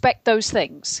we expect those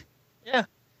things? Yeah.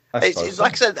 It's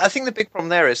like I said, I think the big problem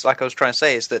there is, like I was trying to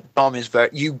say, is that Dom is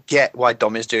you get why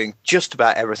Dom is doing just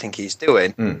about everything he's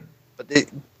doing, but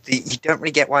you don't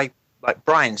really get why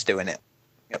Brian's doing it,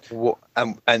 or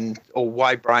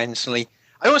why Brian suddenly,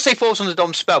 I don't want to say falls under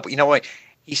Dom's spell, but you know what?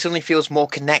 He suddenly feels more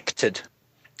connected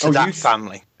to that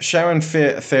family. Sharon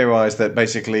theorized that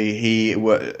basically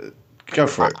go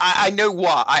for it. I know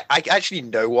why. I actually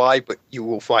know why, but you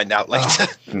will find out later.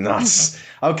 Nuts.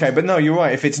 Okay, but no, you're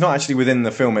right. If it's not actually within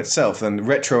the film itself, then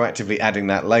retroactively adding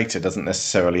that later doesn't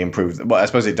necessarily improve. Well, I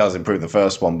suppose it does improve the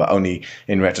first one, but only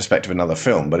in retrospect of another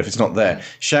film. But if it's not there,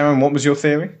 Sharon, what was your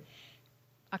theory?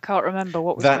 I can't remember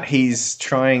what was that. He's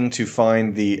trying to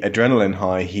find the adrenaline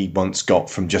high he once got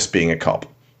from just being a cop.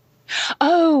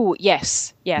 Oh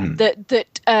yes, yeah. I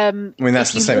mean,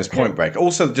 that's the same as Point Break.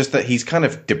 Also, just that he's kind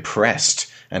of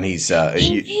depressed, and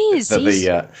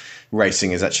the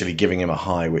racing is actually giving him a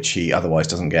high which he otherwise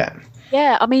doesn't get.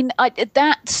 Yeah, I mean,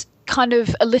 that's kind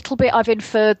of a little bit. I've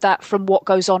inferred that from what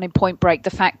goes on in Point Break, the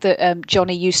fact that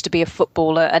Johnny used to be a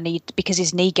footballer, and because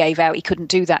his knee gave out, he couldn't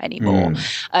do that anymore.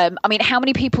 I mean, how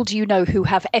many people do you know who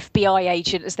have FBI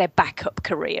agent as their backup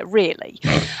career, really?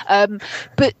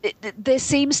 But there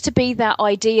seems to be that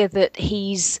idea that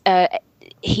he's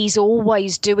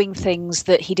always doing things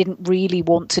that he didn't really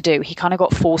want to do. He kind of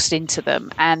got forced into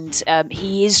them, and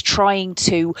he is trying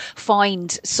to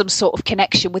find some sort of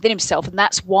connection within himself, and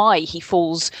that's why he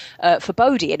falls for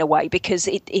Bodhi in a way, because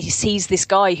he sees this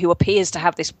guy who appears to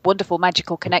have this wonderful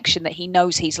magical connection that he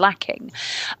knows he's lacking.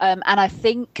 And I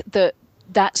think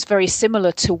that's very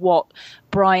similar to what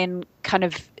Brian kind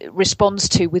of responds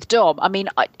to with Dom. I mean,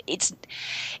 it's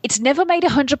never made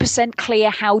 100% clear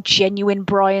how genuine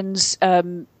Brian's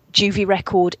juvie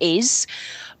record is.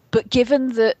 But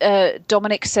given that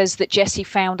Dominic says that Jesse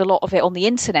found a lot of it on the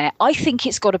internet, I think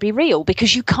it's got to be real,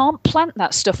 because you can't plant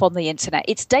that stuff on the internet.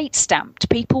 It's date stamped.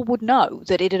 People would know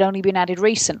that it had only been added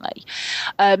recently.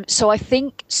 So I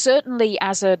think certainly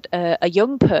as a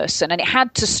young person, and it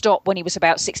had to stop when he was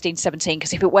about 16, 17,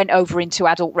 because if it went over into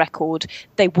adult record,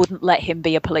 they wouldn't let him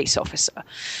be a police officer.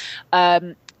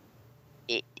 There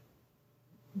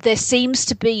seems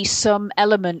to be some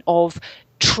element of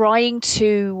trying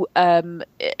to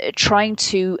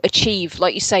achieve,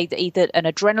 like you say, either an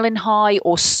adrenaline high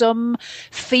or some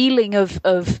feeling of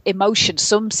emotion,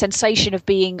 some sensation of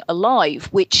being alive,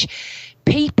 which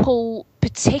people,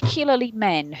 particularly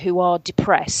men who are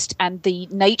depressed, and the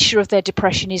nature of their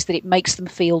depression is that it makes them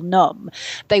feel numb,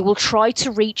 they will try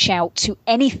to reach out to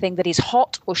anything that is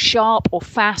hot or sharp or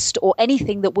fast, or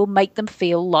anything that will make them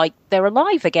feel like they're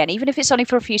alive again, even if it's only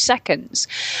for a few seconds.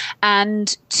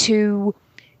 And to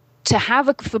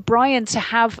for Brian to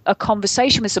have a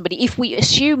conversation with somebody, if we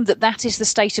assume that is the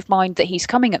state of mind that he's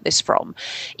coming at this from,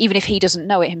 even if he doesn't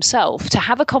know it himself, to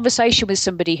have a conversation with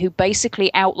somebody who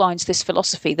basically outlines this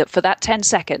philosophy that for that 10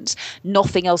 seconds,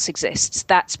 nothing else exists.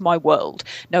 That's my world.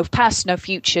 No past, no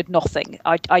future, nothing.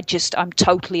 I'm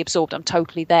totally absorbed. I'm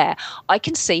totally there. I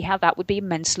can see how that would be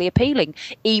immensely appealing,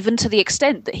 even to the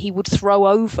extent that he would throw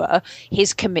over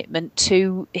his commitment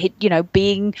to,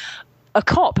 being a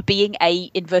cop, being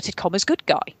a inverted commas good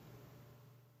guy.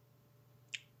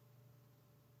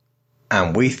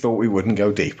 And we thought we wouldn't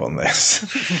go deep on this.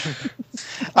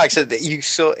 Like I said,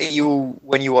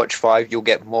 when you watch 5, you'll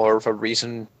get more of a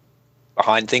reason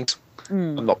behind things.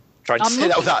 I'm not trying to say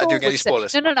that without doing any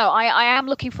spoilers. No. I am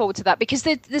looking forward to that, because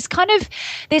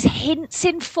there's hints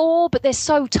in 4, but they're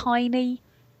so tiny.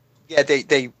 Yeah,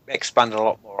 they expand a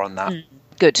lot more on that.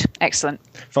 Good, excellent.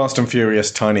 Fast and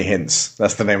Furious Tiny Hints.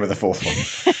 That's the name of the 4th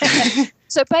one.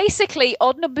 So basically,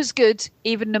 odd numbers good,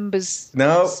 even numbers.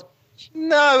 No,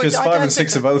 because 5 and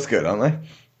 6 are both good, aren't they?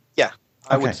 Yeah,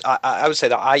 I would say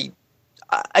that.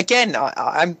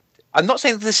 I'm not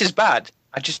saying that this is bad.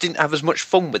 I just didn't have as much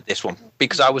fun with this one,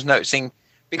 because I was noticing,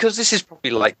 because this is probably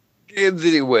like,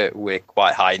 we're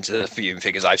quite high into the viewing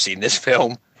figures I've seen this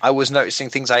film. I was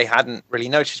noticing things I hadn't really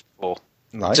noticed before.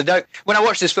 Right. So when I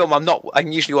watch this film,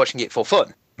 I'm usually watching it for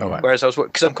fun. Oh, right. Whereas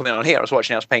because I'm coming on here, I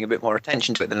was paying a bit more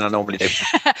attention to it than I normally do.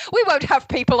 We won't have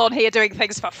people on here doing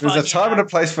things for fun. There's a time and a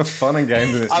place for fun and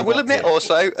games in this. I will admit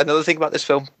also, another thing about this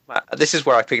film, this is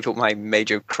where I picked up my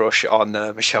major crush on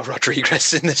Michelle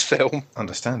Rodriguez in this film.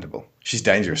 Understandable. She's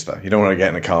dangerous, though. You don't want to get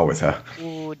in a car with her.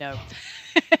 Oh, no.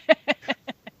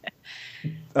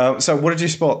 So what did you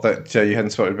spot that you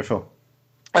hadn't spotted before?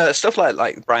 Stuff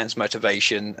like Brian's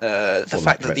motivation, the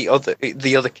fact that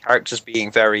the other characters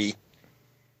being very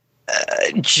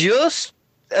just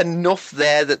enough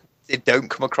there that they don't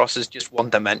come across as just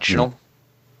one-dimensional.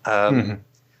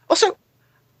 Also,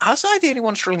 was I the only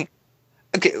one struggling?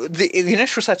 Okay, the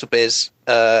initial setup is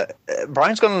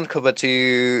Brian's gone undercover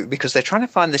because they're trying to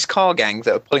find this car gang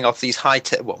that are pulling off these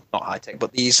high-tech, well, not high-tech,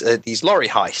 but these lorry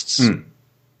heists.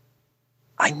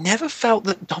 I never felt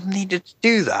that Dom needed to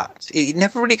do that. It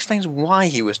never really explains why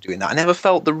he was doing that. I never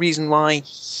felt the reason why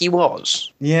he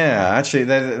was. Yeah, actually,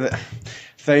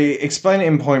 they explain it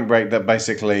in Point Break that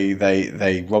basically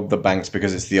they rob the banks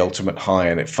because it's the ultimate high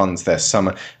and it funds their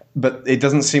summer. But it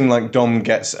doesn't seem like Dom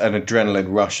gets an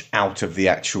adrenaline rush out of the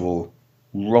actual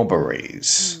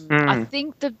robberies. I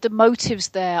think the motives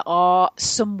there are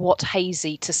somewhat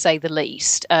hazy, to say the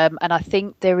least, and I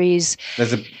think there's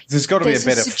got to be a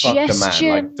bit of fuck the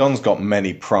man. Like, Don's got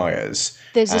many priors.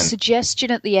 There's a suggestion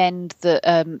at the end that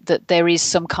that there is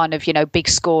some kind of big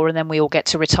score, and then we all get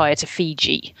to retire to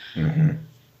Fiji.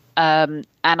 And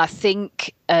I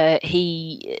think I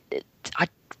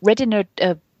read in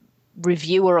a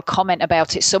review or a comment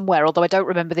about it somewhere, although I don't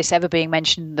remember this ever being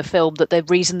mentioned in the film, that the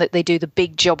reason that they do the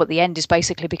big job at the end is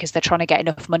basically because they're trying to get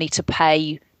enough money to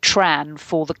pay Tran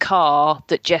for the car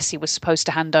that Jesse was supposed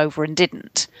to hand over and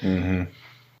didn't.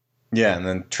 Yeah, and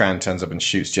then Tran turns up and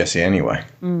shoots Jesse anyway.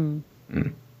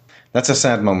 That's a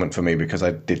sad moment for me, because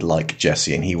I did like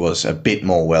Jesse, and he was a bit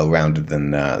more well-rounded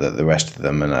than the rest of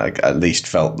them, and I at least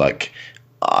felt like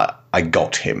I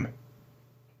got him.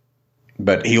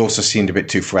 But he also seemed a bit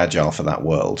too fragile for that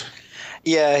world.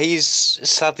 Yeah, he's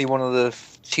sadly one of the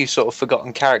two sort of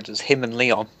forgotten characters, him and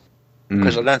Leon.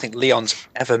 Because I don't think Leon's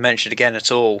ever mentioned again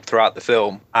at all throughout the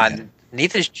film. And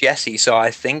neither is Jesse, so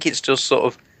I think it's just sort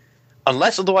of...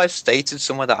 Unless otherwise stated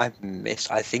somewhere that I've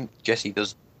missed, I think Jesse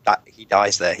does that. He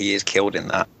dies there. He is killed in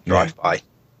that drive-by.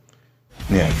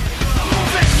 Yeah.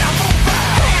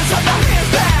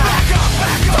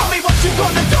 Tell me what you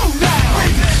gonna do now.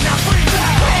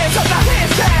 Hands up, now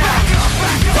hands down.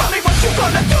 Tell me what you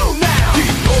gonna do now.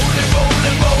 Keep rolling,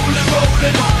 rolling, rolling,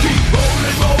 rolling. Keep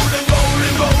rolling, rolling,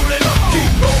 rolling, rolling.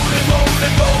 Keep rolling,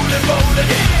 rolling, rolling, rolling.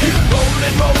 Keep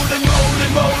rolling, rolling,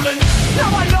 rolling, rolling.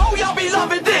 Now I know y'all be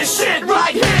loving this shit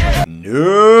right here.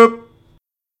 Nope.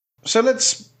 So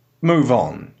let's move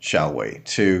on, shall we,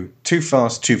 to Too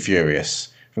Fast, Too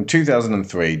Furious from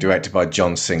 2003, directed by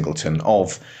John Singleton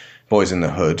of Boys in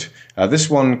the Hood. This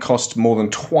one cost more than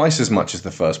twice as much as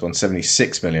the first one,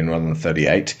 76 million rather than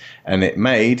 38, and it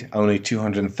made only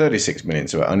 236 million,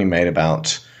 so it only made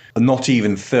about not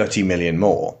even 30 million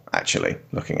more, actually,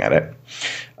 looking at it.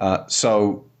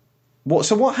 So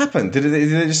what happened? Did they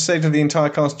just say to the entire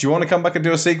cast, do you want to come back and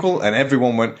do a sequel? And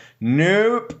everyone went,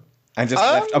 nope, and just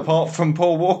left, apart from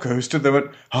Paul Walker, who stood there and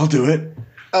went, I'll do it.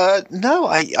 No,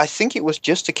 I think it was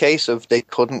just a case of they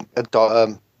couldn't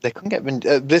get...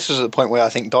 this was at the point where I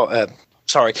think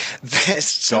Sorry, there's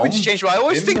so much change. I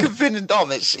always think of Vin and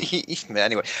Dom.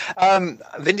 Anyway.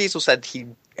 Vin Diesel said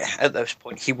at this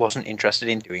point he wasn't interested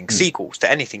in doing sequels to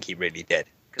anything he really did,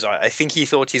 because I think he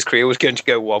thought his career was going to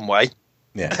go one way.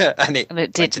 Yeah, and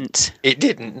it didn't. It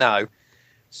didn't. No.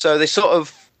 So they sort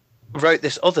of wrote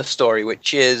this other story,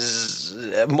 which is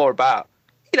more about,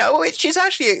 which is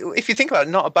actually, if you think about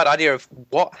it, not a bad idea of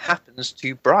what happens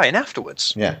to Brian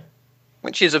afterwards. Yeah.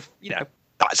 Which is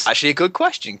that's actually a good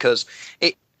question, because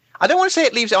I don't want to say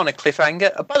it leaves it on a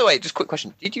cliffhanger. By the way, just a quick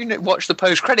question. Did you watch the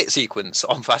post-credit sequence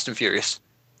on Fast and Furious?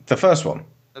 The first one?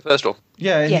 The first one.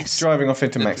 Yeah, he's driving off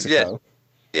into Mexico.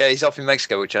 Yeah, he's off in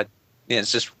Mexico, which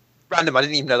it's just random. I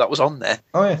didn't even know that was on there.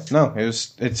 Oh, yeah. No,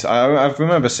 I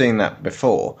remember seeing that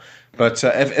before. But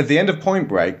at the end of Point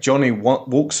Break, Johnny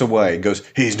walks away and goes,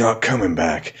 "He's not coming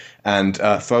back," and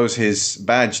throws his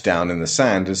badge down in the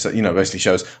sand, and basically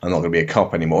shows, "I'm not going to be a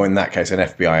cop anymore." In that case, an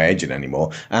FBI agent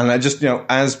anymore. And I just,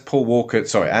 as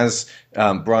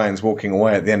Brian's walking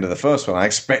away at the end of the first one, I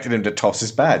expected him to toss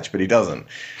his badge, but he doesn't.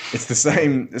 It's the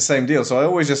same deal. So I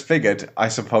always just figured, I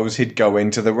suppose he'd go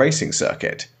into the racing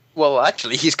circuit. Well,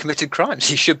 actually, he's committed crimes.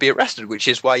 He should be arrested, which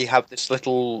is why you have this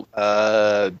little.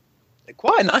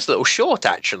 Quite a nice little short,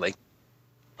 actually,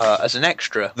 as an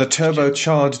extra. The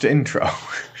turbocharged intro.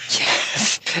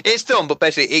 Yes, it's done, but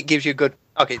basically it gives you a good.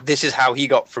 Okay, this is how he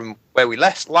got from where we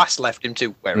last left him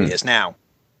to where he is now.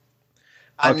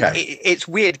 And it's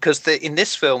weird because in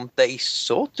this film they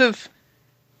sort of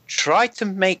try to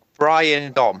make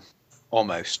Brian Dom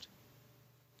almost.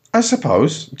 I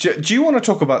suppose. Do you want to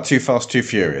talk about Too Fast, Too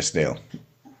Furious, Neil?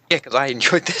 Yeah, because I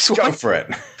enjoyed this one. Go for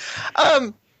it.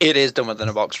 It is dumber than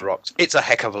a box of rocks. It's a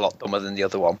heck of a lot dumber than the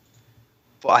other one.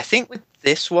 But I think with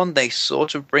this one, they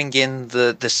sort of bring in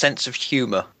the sense of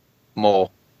humour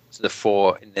more to the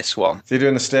fore in this one. Is he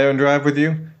doing the stare and drive with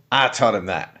you? I taught him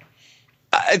that.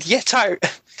 I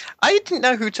didn't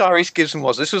know who Tyrese Gibson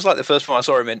was. This was like the first one I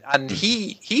saw him in, and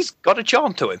he's got a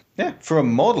charm to him. Yeah, for a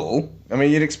model, I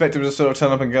mean, you'd expect him to sort of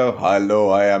turn up and go, "Hello,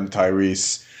 I am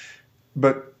Tyrese."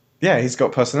 But yeah, he's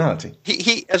got personality.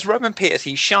 He as Roman Pierce,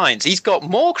 he shines. He's got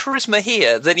more charisma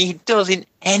here than he does in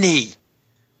any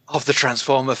of the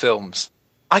Transformer films.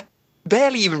 I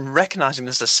barely even recognise him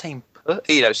as the same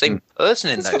person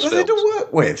in those films. They to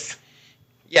work with.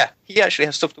 Yeah, he actually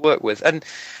has stuff to work with, and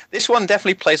this one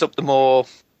definitely plays up the more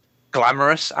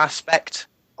glamorous aspect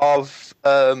of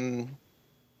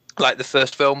like the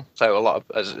first film. So a lot of,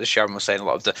 as Sharon was saying, a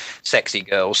lot of the sexy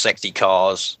girls, sexy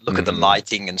cars. Look at the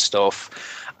lighting and stuff.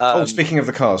 Speaking of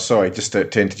the cars, sorry, just to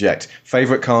interject.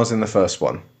 Favourite cars in the first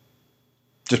one?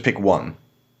 Just pick one.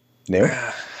 Neil?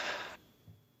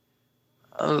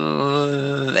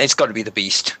 It's got to be the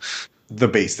Beast. The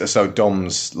Beast. So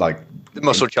Dom's the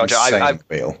muscle charger.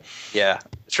 Wheel. Yeah.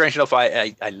 Strange enough,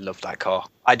 I love that car.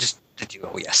 I just did.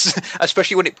 Oh yes,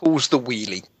 especially when it pulls the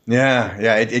wheelie. Yeah.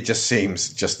 It just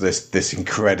seems just this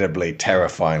incredibly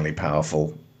terrifyingly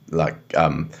powerful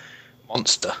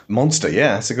monster. Monster.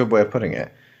 Yeah, that's a good way of putting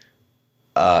it.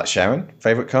 Sharon,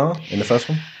 favourite car in the first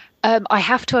one? I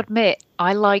have to admit,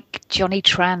 I like Johnny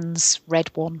Tran's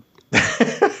red one.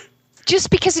 Just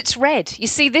because it's red. You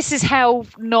see, this is how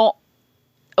not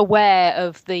aware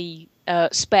of the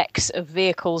specs of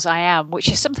vehicles I am, which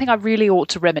is something I really ought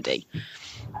to remedy.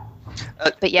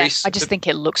 But yeah, I just think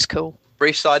it looks cool.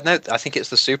 Brief side note, I think it's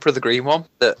the Supra, the green one,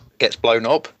 that gets blown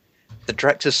up. The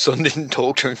director's son didn't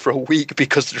talk to him for a week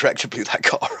because the director blew that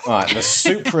car up. All right, the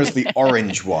Supra is the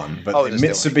orange one, but the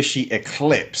Mitsubishi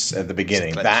Eclipse at the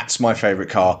beginning, that's my favourite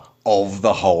car of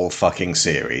the whole fucking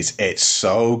series. It's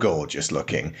so gorgeous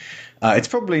looking. It's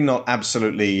probably not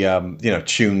absolutely,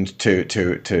 tuned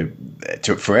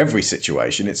to for every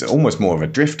situation. It's almost more of a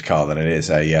drift car than it is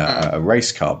a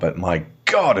race car. But my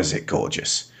God, is it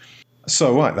gorgeous!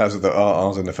 So right, those are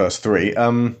ours in the first three.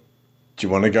 Do you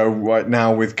want to go right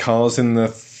now with cars in the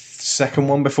second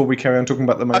one before we carry on talking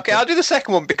about the motor? Okay, I'll do the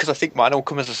second one because I think mine will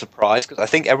come as a surprise. Because I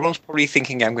think everyone's probably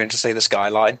thinking I'm going to say the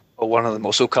Skyline or one of the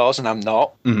muscle cars, and I'm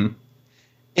not. Mm-hmm.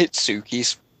 It's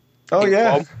Suki's. Oh,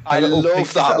 yeah. I love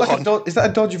that one. Is that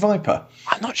a Dodge Viper?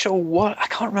 I'm not sure what. I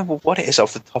can't remember what it is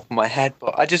off the top of my head,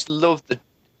 but I just love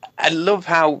I love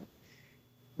how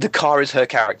the car is her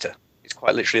character. It's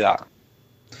quite literally that.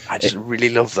 I just really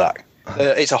love that.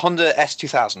 It's a Honda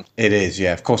S2000. It is,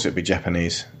 yeah. Of course, it'd be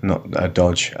Japanese, not a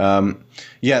Dodge.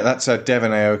 Yeah, that's a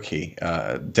Devon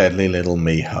Aoki, Deadly Little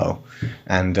Miho,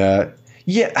 and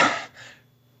yeah.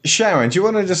 Sharon, do you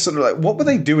want to just sort of what were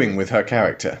they doing with her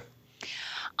character?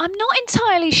 I'm not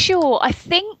entirely sure. I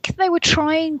think they were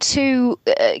trying to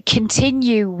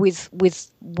continue with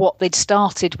what they'd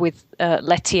started with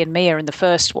Letty and Mia in the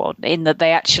first one, in that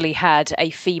they actually had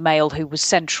a female who was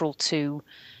central to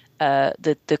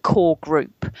the core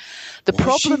group. The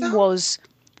problem was...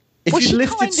 If you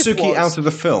lifted Suki out of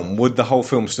the film, would the whole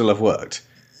film still have worked?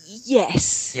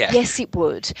 Yes. Yeah. Yes, it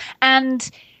would. And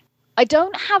I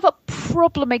don't have a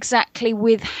problem exactly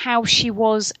with how she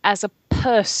was as a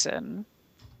person,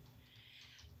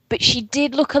 but she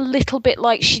did look a little bit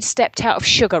like she'd stepped out of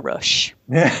Sugar Rush.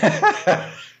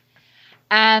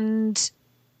 And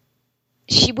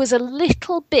she was a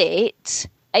little bit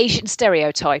Asian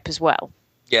stereotype as well.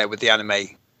 Yeah, with the anime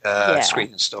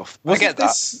screen and stuff. Wasn't I get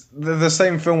this the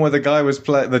same film where the guy was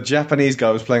the Japanese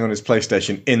guy was playing on his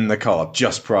PlayStation in the car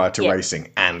just prior to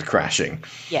racing and crashing?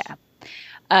 Yeah.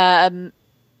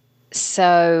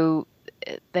 So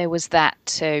there was that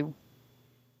too.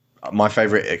 My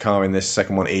favourite car in this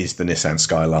second one is the Nissan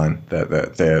Skyline,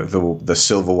 the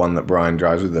silver one that Brian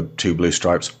drives with the 2 blue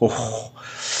stripes. Oh,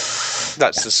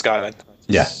 that's the Skyline.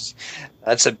 Yeah,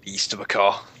 that's a beast of a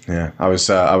car. Yeah, I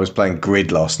was playing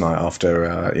Grid last night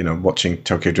after watching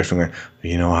Tokyo Drifting.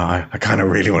 I kind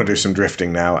of really want to do some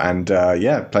drifting now, and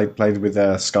played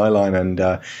with Skyline, and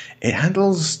it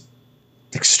handles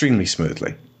extremely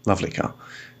smoothly. Lovely car.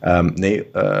 Neil,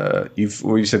 you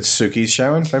said Suki's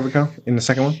Sharon favourite car in the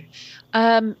second one?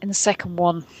 In the second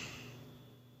one.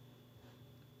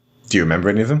 Do you remember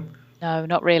any of them? No,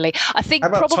 not really. I think How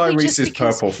about probably Tyrese's just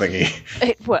because, purple thingy?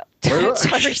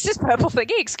 Tyrese's purple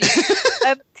thingy, excuse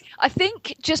me. I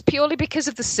think just purely because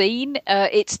of the scene,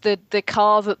 it's the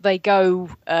car that they go...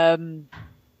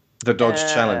 the Dodge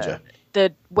Challenger.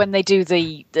 When they do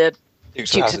the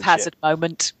Dukes of Hazzard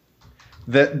moment.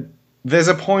 There's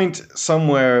a point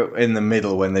somewhere in the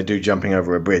middle when they do jumping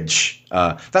over a bridge.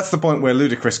 That's the point where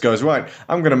Ludacris goes, right,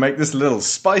 I'm going to make this a little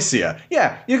spicier.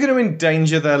 Yeah, you're going to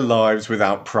endanger their lives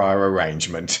without prior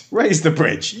arrangement. Raise the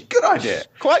bridge. Good idea.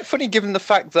 Quite funny given the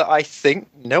fact that I think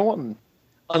no one,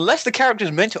 unless the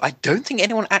character's meant to, I don't think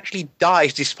anyone actually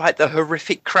dies despite the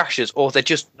horrific crashes, or they're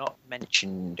just not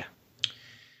mentioned.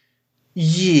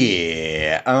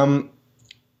 Yeah.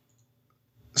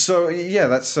 So yeah,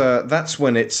 that's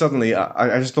when it suddenly.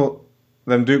 I just thought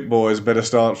them Duke boys better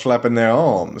start flapping their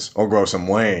arms or grow some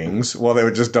wings while they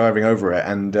were just diving over it,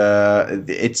 and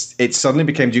it suddenly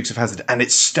became Dukes of Hazzard, and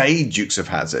it stayed Dukes of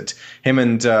Hazzard. Him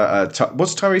and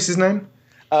what's Tyrese's name?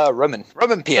 Roman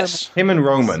Pierce. Him and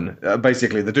Roman,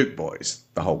 basically the Duke boys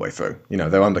the whole way through.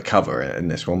 They're undercover in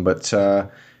this one, but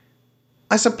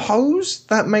I suppose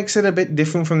that makes it a bit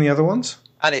different from the other ones,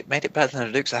 and it made it better than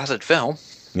a Dukes of Hazzard film.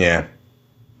 Yeah.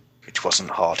 Which wasn't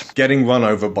hard. Getting run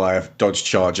over by a Dodge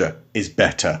Charger is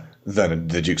better than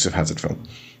the Dukes of Hazzard film.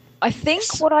 I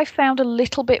think what I found a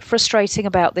little bit frustrating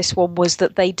about this one was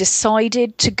that they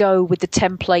decided to go with the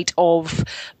template of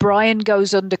Brian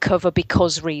goes undercover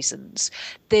because reasons.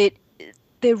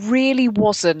 There really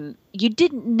wasn't. You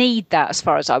didn't need that as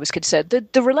far as I was concerned.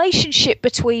 The relationship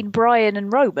between Brian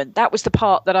and Roman, that was the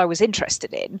part that I was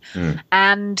interested in.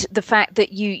 And the fact that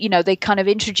they kind of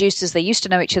introduced as they used to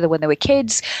know each other when they were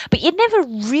kids, but you never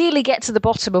really get to the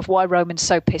bottom of why Roman's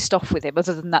so pissed off with him,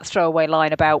 other than that throwaway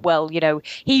line about,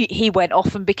 he went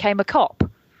off and became a cop.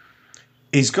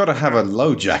 He's got to have a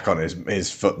low jack on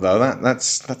his foot, though.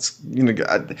 That's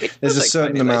there's a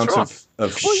certain amount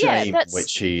of shame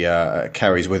which he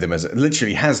carries with him,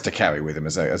 literally has to carry with him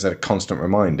as a constant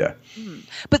reminder.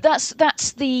 But that's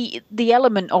the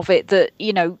element of it that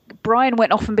Brian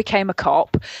went off and became a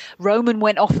cop, Roman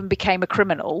went off and became a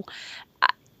criminal.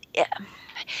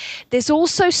 There's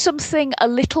also something a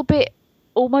little bit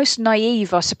almost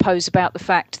naive, I suppose, about the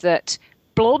fact that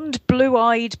blonde,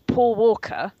 blue-eyed Paul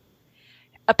Walker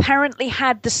apparently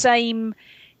had the same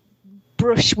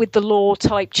brush with the law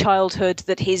type childhood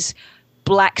that his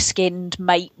black-skinned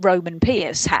mate Roman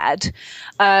Pierce had.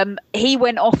 He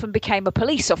went off and became a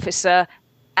police officer,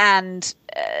 and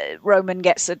Roman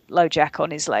gets a low jack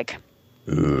on his leg.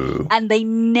 Ooh. And they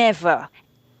never,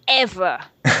 ever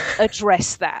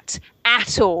address that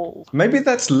at all. Maybe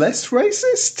that's less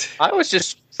racist? I always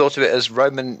just thought of it as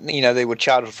Roman, they were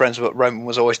childhood friends, but Roman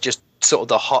was always just sort of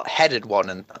the hot-headed one,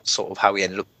 and that's sort of how he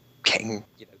ended up getting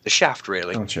the shaft,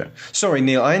 really. Gotcha. Sorry,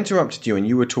 Neil, I interrupted you, and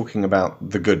you were talking about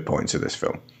the good points of this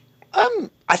film.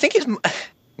 I think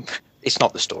it's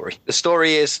not the story. The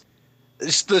story is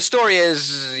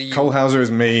Cole Hauser is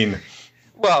mean.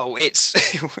 Well, it's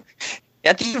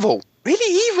and evil,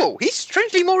 really evil. He's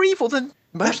strangely more evil than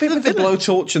That bit with the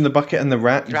blowtorch and the bucket and the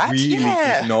rat really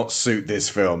did not suit this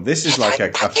film. This is like a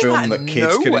film that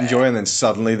kids could enjoy, and then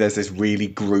suddenly there's this really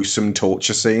gruesome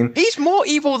torture scene. He's more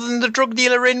evil than the drug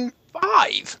dealer in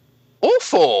 5 or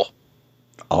 4.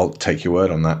 I'll take your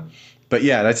word on that. But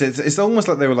yeah, it's almost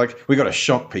like they were like, we got to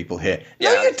shock people here.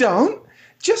 Yeah. No, you don't.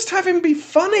 Just have him be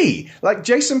funny. Like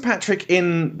Jason Patric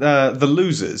in The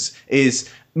Losers is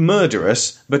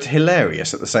murderous but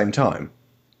hilarious at the same time.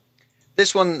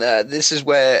 This one, this is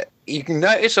where you can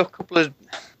notice a couple of,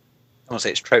 I won't say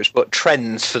it's tropes, but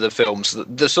trends for the films.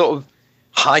 The sort of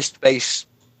heist-based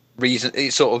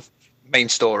reason, sort of main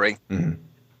story,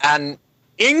 and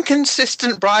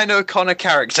inconsistent Brian O'Connor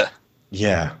character.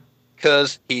 Yeah,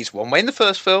 because he's one way in the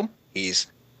first film. He's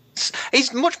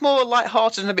much more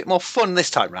light-hearted and a bit more fun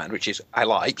this time round, which is I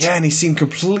like. Yeah, and he seemed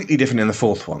completely different in the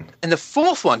fourth one. In the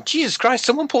fourth one, Jesus Christ!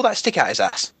 Someone pulled that stick out his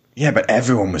ass. Yeah, but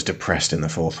everyone was depressed in the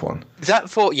fourth one.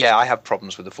 Yeah, I have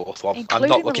problems with the fourth one. Including I'm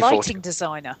not looking the lighting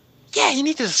designer. Yeah, he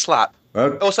needed a slap.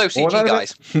 Also, CG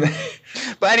guys.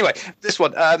 But anyway, this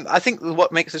one, I think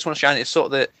what makes this one shine is sort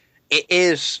of that it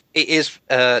is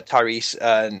Tyrese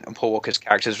and Paul Walker's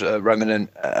characters, Roman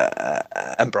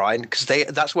and Brian, because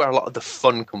that's where a lot of the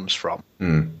fun comes from.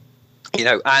 You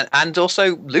know, and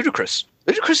also Ludacris.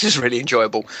 Ludacris is really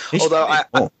enjoyable.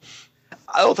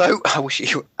 Although I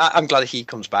wish I'm glad he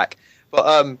comes back.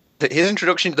 But his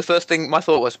introduction, the first thing my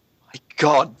thought was, my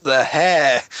God, the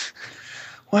hair.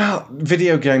 Well,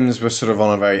 video games were sort of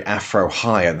on a very afro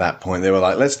high at that point. They were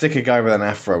like, let's stick a guy with an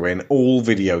afro in all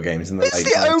video games in the late 90s.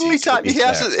 It's the only time he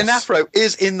has an afro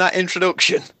is in that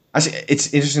introduction. Actually,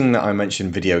 it's interesting that I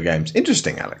mentioned video games.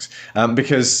 Interesting, Alex,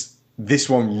 because this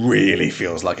one really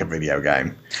feels like a video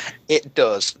game. It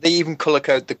does. They even colour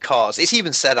code the cars. It's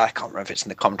even said, I can't remember if it's in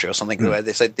the commentary or something, where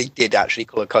they said they did actually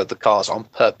colour code the cars on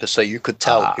purpose so you could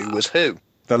tell who was who.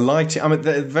 The lighting, I mean,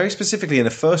 very specifically in the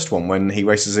first one when he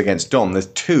races against Dom, there's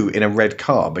 2 in a red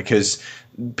car because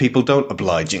people don't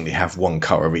obligingly have one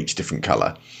car of each different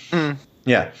colour.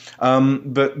 Yeah,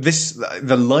 but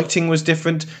the lighting was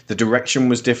different, the direction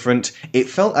was different. It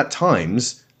felt at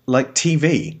times like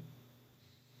TV.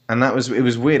 And it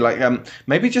was weird. Like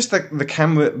maybe just the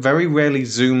camera very rarely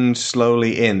zoomed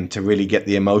slowly in to really get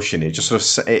the emotion. It just sort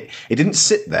of it didn't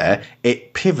sit there.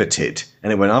 It pivoted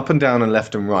and it went up and down and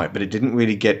left and right, but it didn't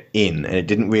really get in, and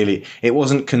it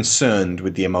wasn't concerned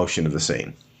with the emotion of the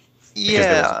scene. Yeah,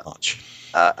 there wasn't much.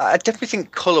 I definitely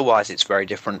think color wise it's very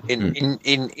different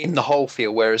in the whole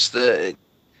feel. Whereas the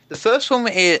first one,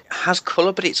 it has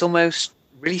color, but it's almost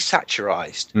really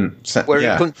saturized.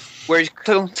 Whereas you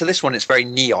come to this one, it's very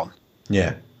neon.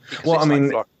 Yeah. Well, I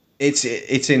mean, it's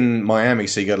in Miami,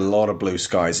 so you get a lot of blue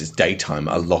skies. It's daytime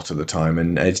a lot of the time,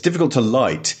 and it's difficult to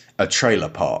light a trailer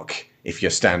park if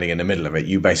you're standing in the middle of it.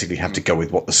 You basically have to go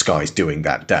with what the sky's doing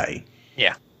that day.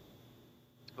 Yeah.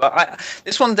 But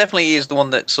this one definitely is the one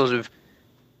that sort of,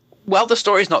 well, the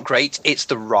story's not great. It's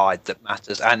the ride that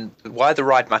matters. And why the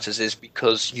ride matters is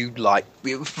because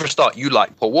for a start, you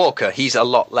like Paul Walker. He's a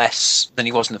lot less than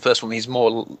he was in the first one. He's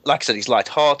more, like I said, he's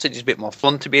light-hearted. He's a bit more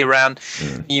fun to be around.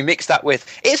 You mix that with,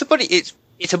 it's a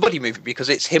buddy movie because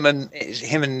it's him and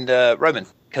Roman,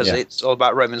 because it's all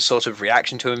about Roman's sort of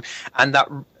reaction to him and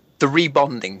the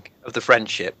rebonding of the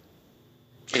friendship.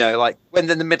 You know, like when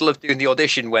they're in the middle of doing the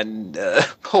audition, when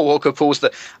Paul Walker pulls I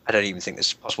don't even think this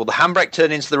is possible, the handbrake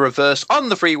turn into the reverse on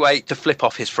the freeway to flip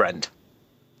off his friend.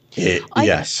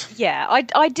 Yes.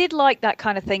 I did like that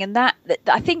kind of thing, and that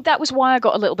I think that was why I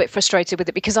got a little bit frustrated with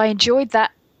it, because I enjoyed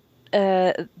that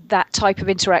type of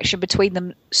interaction between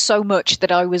them so much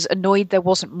that I was annoyed there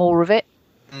wasn't more of it.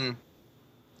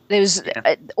 There was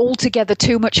altogether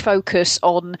too much focus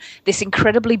on this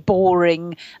incredibly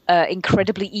boring,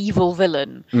 incredibly evil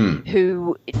villain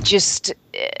who just...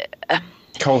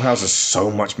 Cole Hauser's so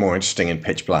much more interesting in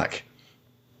Pitch Black.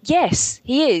 Yes,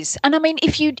 he is. And I mean,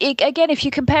 if you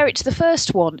compare it to the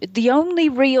first one, the only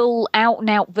real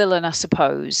out-and-out villain, I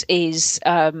suppose, is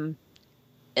Johnny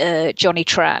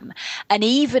Tran. And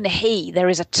even there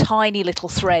is a tiny little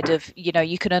thread of,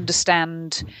 you can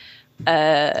understand...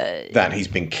 that he's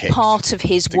been kicked. Part of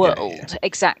his world,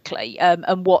 exactly,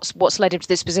 and what's led him to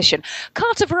this position.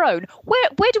 Carter Verone,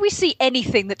 where do we see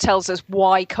anything that tells us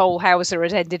why Cole Hauser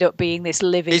had ended up being this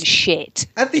living shit?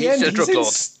 At the end,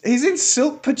 he's in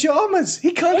silk pajamas.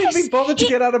 He can't even be bothered to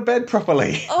get out of bed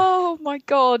properly. Oh my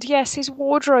God, yes, his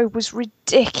wardrobe was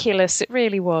ridiculous. It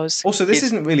really was. Also, this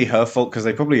isn't really her fault because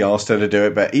they probably asked her to do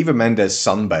it, but Eva Mendes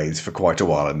sunbathes for quite a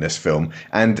while in this film,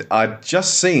 and I'd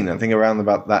just seen, I think around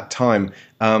about that time,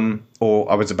 or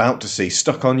I was about to see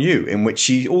Stuck on You, in which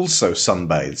she also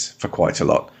sunbathes for quite a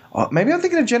lot. Maybe I'm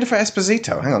thinking of Jennifer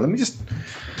Esposito. Hang on, let me just...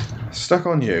 Stuck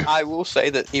on You. I will say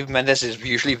that Eva Mendes is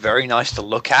usually very nice to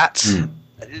look at.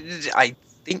 I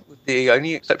think with the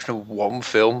only exception of one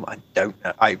film, I don't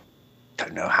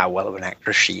know how well of an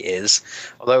actress she is.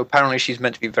 Although apparently she's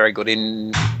meant to be very good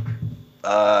in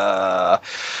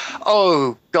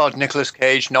Nicolas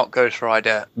Cage, not Ghost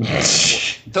Rider.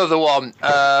 The other one.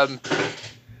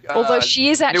 Although she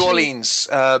is actually New Orleans,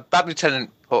 Bad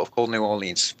Lieutenant, Port of Call New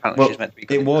Orleans. Apparently she's meant to be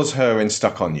good. It was her in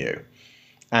Stuck on You.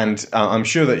 And I'm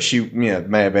sure that she may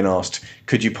have been asked,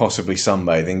 could you possibly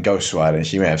sunbathe in Ghost Rider? And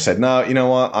she may have said, no, you know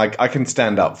what, I can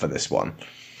stand up for this one.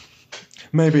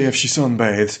 Maybe if she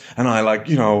sunbathes and I,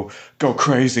 go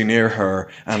crazy near her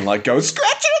and, go,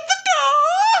 scratch at the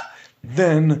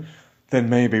door, then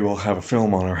maybe we'll have a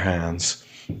film on our hands.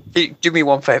 Do me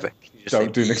one favour.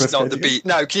 Don't do Nicolas Cage. The bee.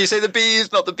 No, can you say the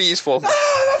bees, not the bees for me?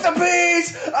 Ah, not the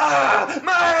bees! Ah,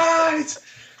 my eyes!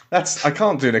 I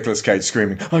can't do Nicolas Cage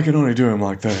screaming. I can only do him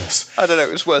like this. I don't know,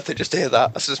 it was worth it just to hear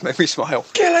that. That just made me smile.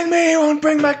 Killing me won't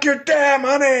bring back your damn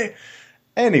honey!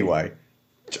 Anyway,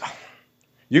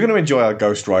 you're going to enjoy our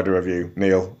Ghost Rider review,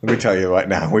 Neil. Let me tell you right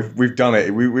now. We've done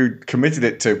it. We committed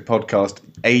it to podcast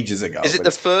ages ago. Is it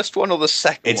the first one or the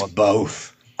second one? It's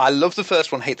both. I love the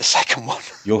first one, hate the second one.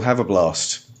 You'll have a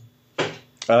blast.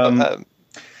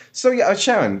 So,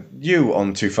 Sharon, you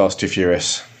on Too Fast, Too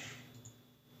Furious.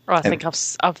 Well, I think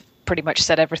I've pretty much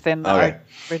said everything that I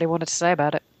really wanted to say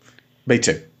about it. Me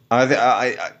too.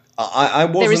 I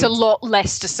wasn't... There is a lot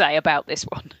less to say about this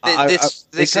one.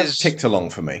 This has ticked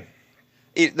along for me.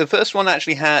 The first one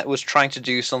actually was trying to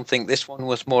do something. This one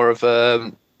was more of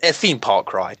a theme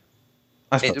park ride.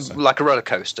 I suppose so. Like a roller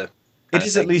coaster. It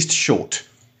is at least short.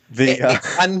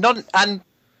 And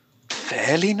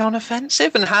fairly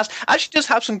non-offensive, and actually does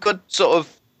have some good sort of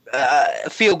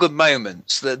feel-good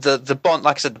moments. The bond,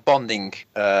 like I said, the bonding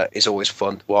is always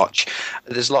fun to watch.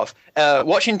 There's a lot of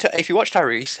if you watch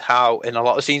Tyrese, how in a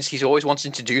lot of scenes he's always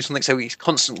wanting to do something, so he's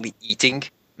constantly eating.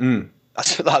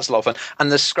 That's a lot of fun.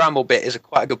 And the scramble bit is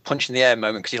quite a good punch in the air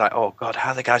moment, because you're like, oh god,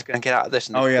 how are the guys going to get out of this?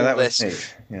 And that was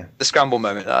neat. Yeah, the scramble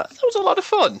moment, that was a lot of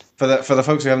fun. For the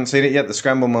folks who haven't seen it yet, the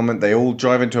scramble moment, they all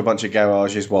drive into a bunch of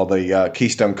garages while the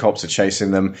Keystone cops are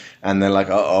chasing them, and they're like,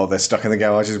 they're stuck in the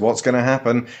garages, what's going to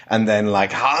happen? And then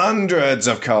hundreds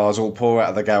of cars all pour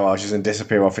out of the garages and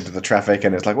disappear off into the traffic,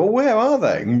 and it's like, well, where are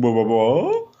they? And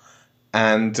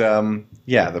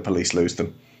the police lose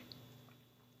them.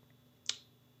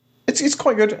 It's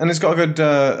quite good, and it's got a good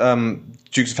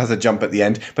Dukes of Hazzard jump at the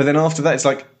end. But then after that, it's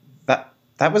like that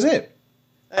was it.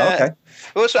 Okay.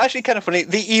 Well, it's actually kind of funny.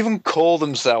 They even call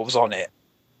themselves on it,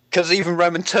 because even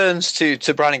Roman turns to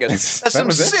Brian and goes, "That's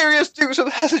some serious Dukes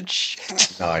of Hazzard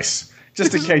shit." Nice.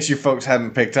 Just in case you folks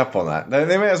hadn't picked up on that,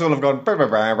 they may as well have gone.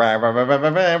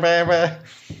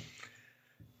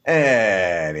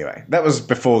 Anyway, that was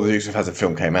before the Dukes of Hazzard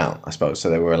film came out, I suppose, so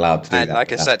they were allowed to do that. And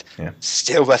like I said,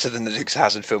 still better than the Dukes of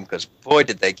Hazzard film, because boy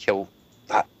did they kill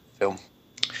that film.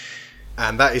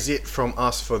 And that is it from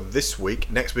us for this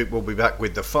week. Next week we'll be back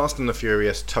with the Fast and the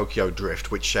Furious Tokyo Drift,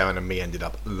 which Sharon and me ended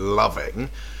up loving,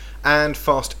 and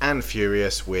Fast and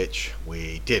Furious, which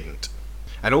we didn't.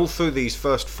 And all through these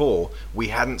first four, we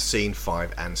hadn't seen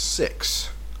 5 and 6.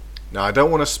 Now, I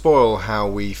don't want to spoil how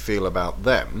we feel about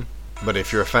them, but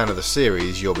if you're a fan of the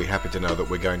series, you'll be happy to know that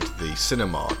we're going to the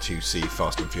cinema to see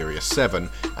Fast and Furious 7,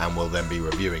 and we'll then be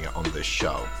reviewing it on this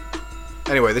show.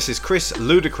 Anyway, this is Chris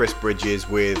Ludacris Bridges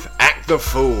with Act the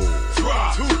Fool.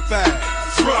 Too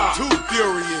fast, too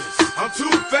furious. I'm too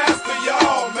fast for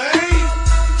y'all, man.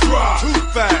 Too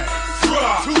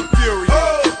fast, too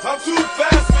furious. I'm too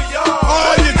fast for y'all.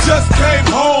 Oh, you just came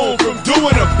home from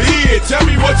doing a bid. Tell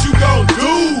me what you gon'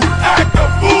 do. Act a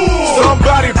fool.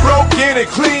 Somebody broke in and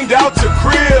cleaned out your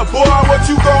crib. Boy, what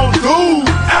you gon' do?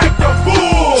 Act a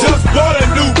fool. Just bought a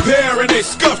new pair and they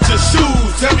scuffed your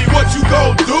shoes. Tell me what you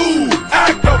gon' do.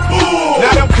 Act a fool.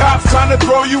 Now them cops trying to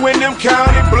throw you in them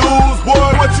county blues.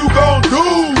 Boy, what you gon'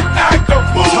 do? Act a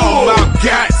fool. Talking about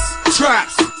gas,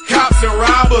 traps, cops and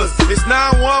robbers. It's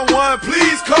 911,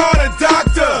 please call the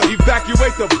doctor.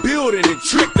 Evacuate the building and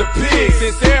trick the pigs.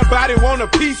 Since everybody want a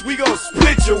piece, we gon'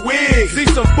 split your wig. See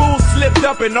some fools slipped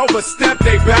up and overstepped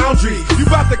their boundaries. You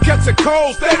about to catch a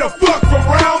cold, stay the fuck from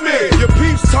around me. Your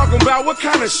peeps talking about what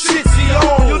kind of shit she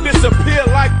on. You'll disappear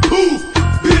like poof.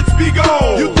 Bitch, be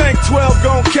gone. You think 12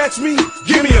 gon' catch me?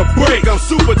 Give me a break. I'm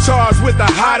supercharged with a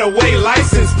hideaway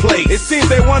license plate. It seems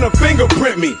they wanna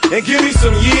fingerprint me and give me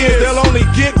some years. They'll only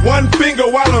get one finger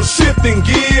while I'm shifting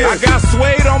gears. I got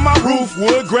suede on my roof,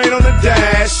 wood grain on the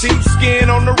dash,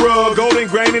 sheepskin on the rug, golden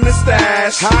grain in the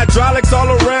stash. Hydraulics all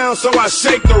around, so I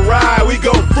shake the ride. We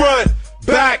go front,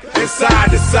 back, and side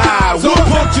to side. Some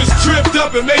punk just tripped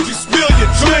up and made you spill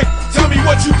your drink. Tell me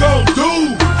what you gon'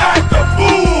 do. Act a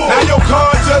fool. Now your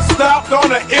car just stopped on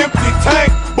an empty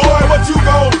tank. Boy, what you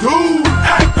gon' do?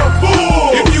 Act a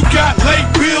fool. If you got late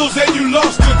bills and you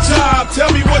lost your job,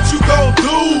 tell me what you gon'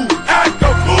 do. Act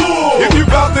a fool. If you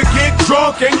about to get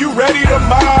drunk and you ready to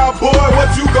mob, boy,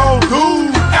 what you gon'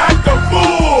 do? Act a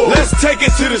fool. Let's take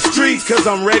it to the streets, cause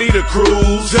I'm ready to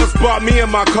cruise. Just bought me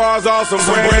and my cars all some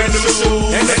brand new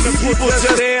shoes. And the people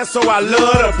just there, so I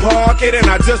love to park it. And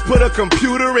I just put a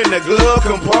computer in the glove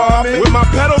compartment. With my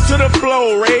pedal to the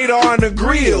floor, radar on the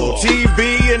grill,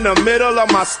 TV in the middle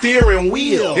of my steering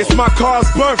wheel. It's my car's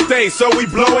birthday, so we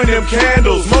blowing them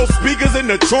candles. Most speakers in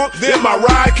the trunk than my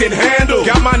ride can handle.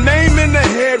 Got my name in the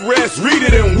headrest, read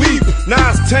it and weep.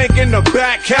 Nas tank in the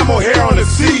back, camel hair on the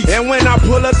seat. And when I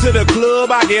pull up to the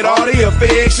club, I get all the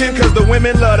affection, cause the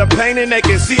women love the paint and they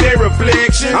can see their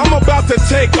reflection. I'm about to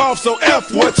take off, so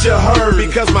F what you heard,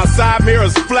 because my side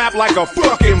mirrors flap like a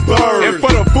fucking bird. And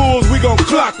for the fools, we gon'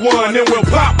 clock one, then we'll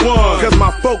pop one, cause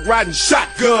my folk riding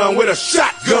shotgun with a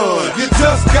shotgun. You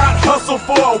just got hustled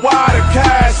for a wad of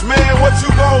cash, man, what you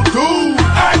gon' do?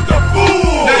 Act a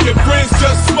fool. Now your friends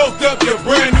just smoked up your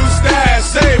brand new stash.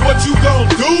 Say what you gon'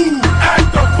 do?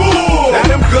 Act a fool. Now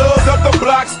them girls up the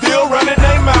block still running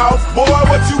their mouth. Boy,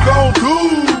 what you gon'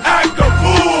 do? Act a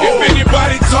fool. If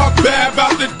anybody talk bad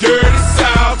about the dirty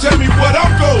South, tell me what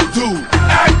I'm gon' do.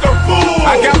 Act a fool.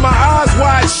 I got my eyes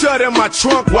wide shut and my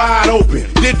trunk wide open.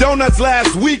 Did donuts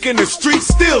last week in the street,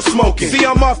 still smoking. See,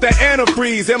 I'm off the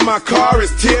antifreeze and my car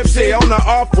is tipsy. On the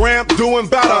off-ramp, doing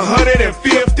about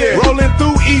 150. Rolling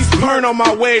through East Pern on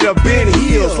my way to Ben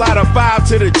Hill. Slide a 5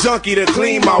 to the junkie to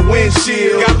clean my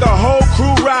windshield. Got the whole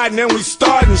crew riding and we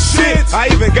starting shit. I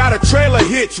even got a trailer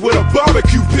hitch with a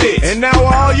barbecue pit. And now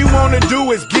all you wanna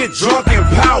do is get drunk and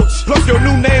pouch. Plus your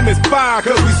new name is Fire,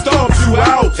 cause we stomped you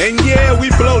out. And yeah, we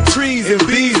blow trees and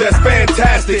bees, that's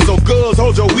fantastic. So girls,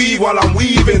 hold your weed while I'm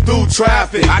weaving through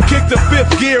traffic. I kick the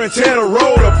fifth gear and tear the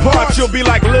road apart. You'll be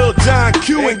like Lil John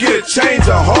Q and get a change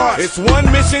of heart. It's one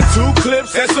mission, 2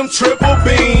 clips, and some triple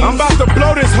beams. I'm about to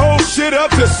blow this whole shit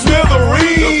up to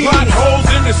smithereens. The potholes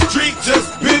in the street just